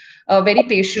been very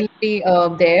patiently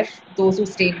there, those who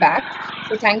stayed back.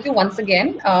 So thank you once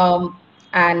again.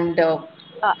 And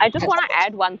I just that's want to it.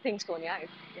 add one thing, Sonia.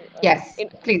 Yes, In,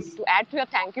 please. to add to your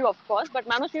thank you, of course. But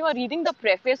Manoj, we were reading the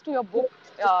preface to your book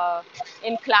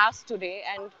in class today,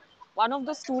 and one of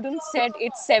the students said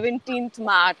it's 17th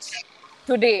March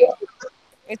today.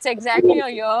 It's exactly a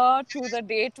year to the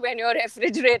date when your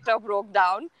refrigerator broke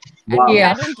down, and we Wow. Yeah.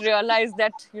 hadn't realized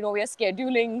that we are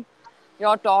scheduling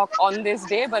your talk on this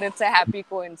day, but it's a happy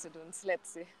coincidence. Let's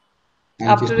say.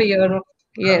 Thank After a you. year of,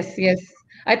 yes, yes.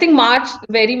 I think March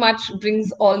very much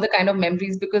brings all the kind of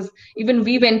memories, because even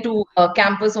we went to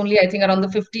campus only, I think around the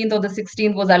 15th or the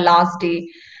 16th was our last day.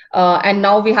 And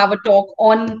now we have a talk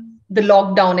on the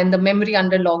lockdown and the memory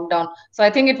under lockdown. So I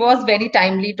think it was very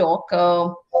timely talk.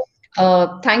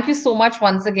 Thank you so much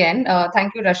once again.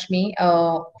 Thank you, Rashmi,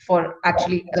 for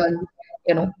actually,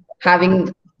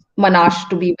 having Manash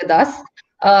to be with us.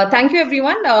 Thank you,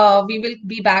 everyone. We will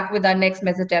be back with our next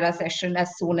Mezzaterra session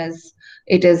as soon as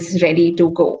it is ready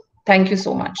to go. Thank you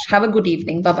so much. Have a good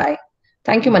evening. Bye bye.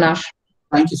 Thank you, Manash.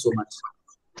 Thank you so much.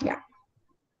 Yeah.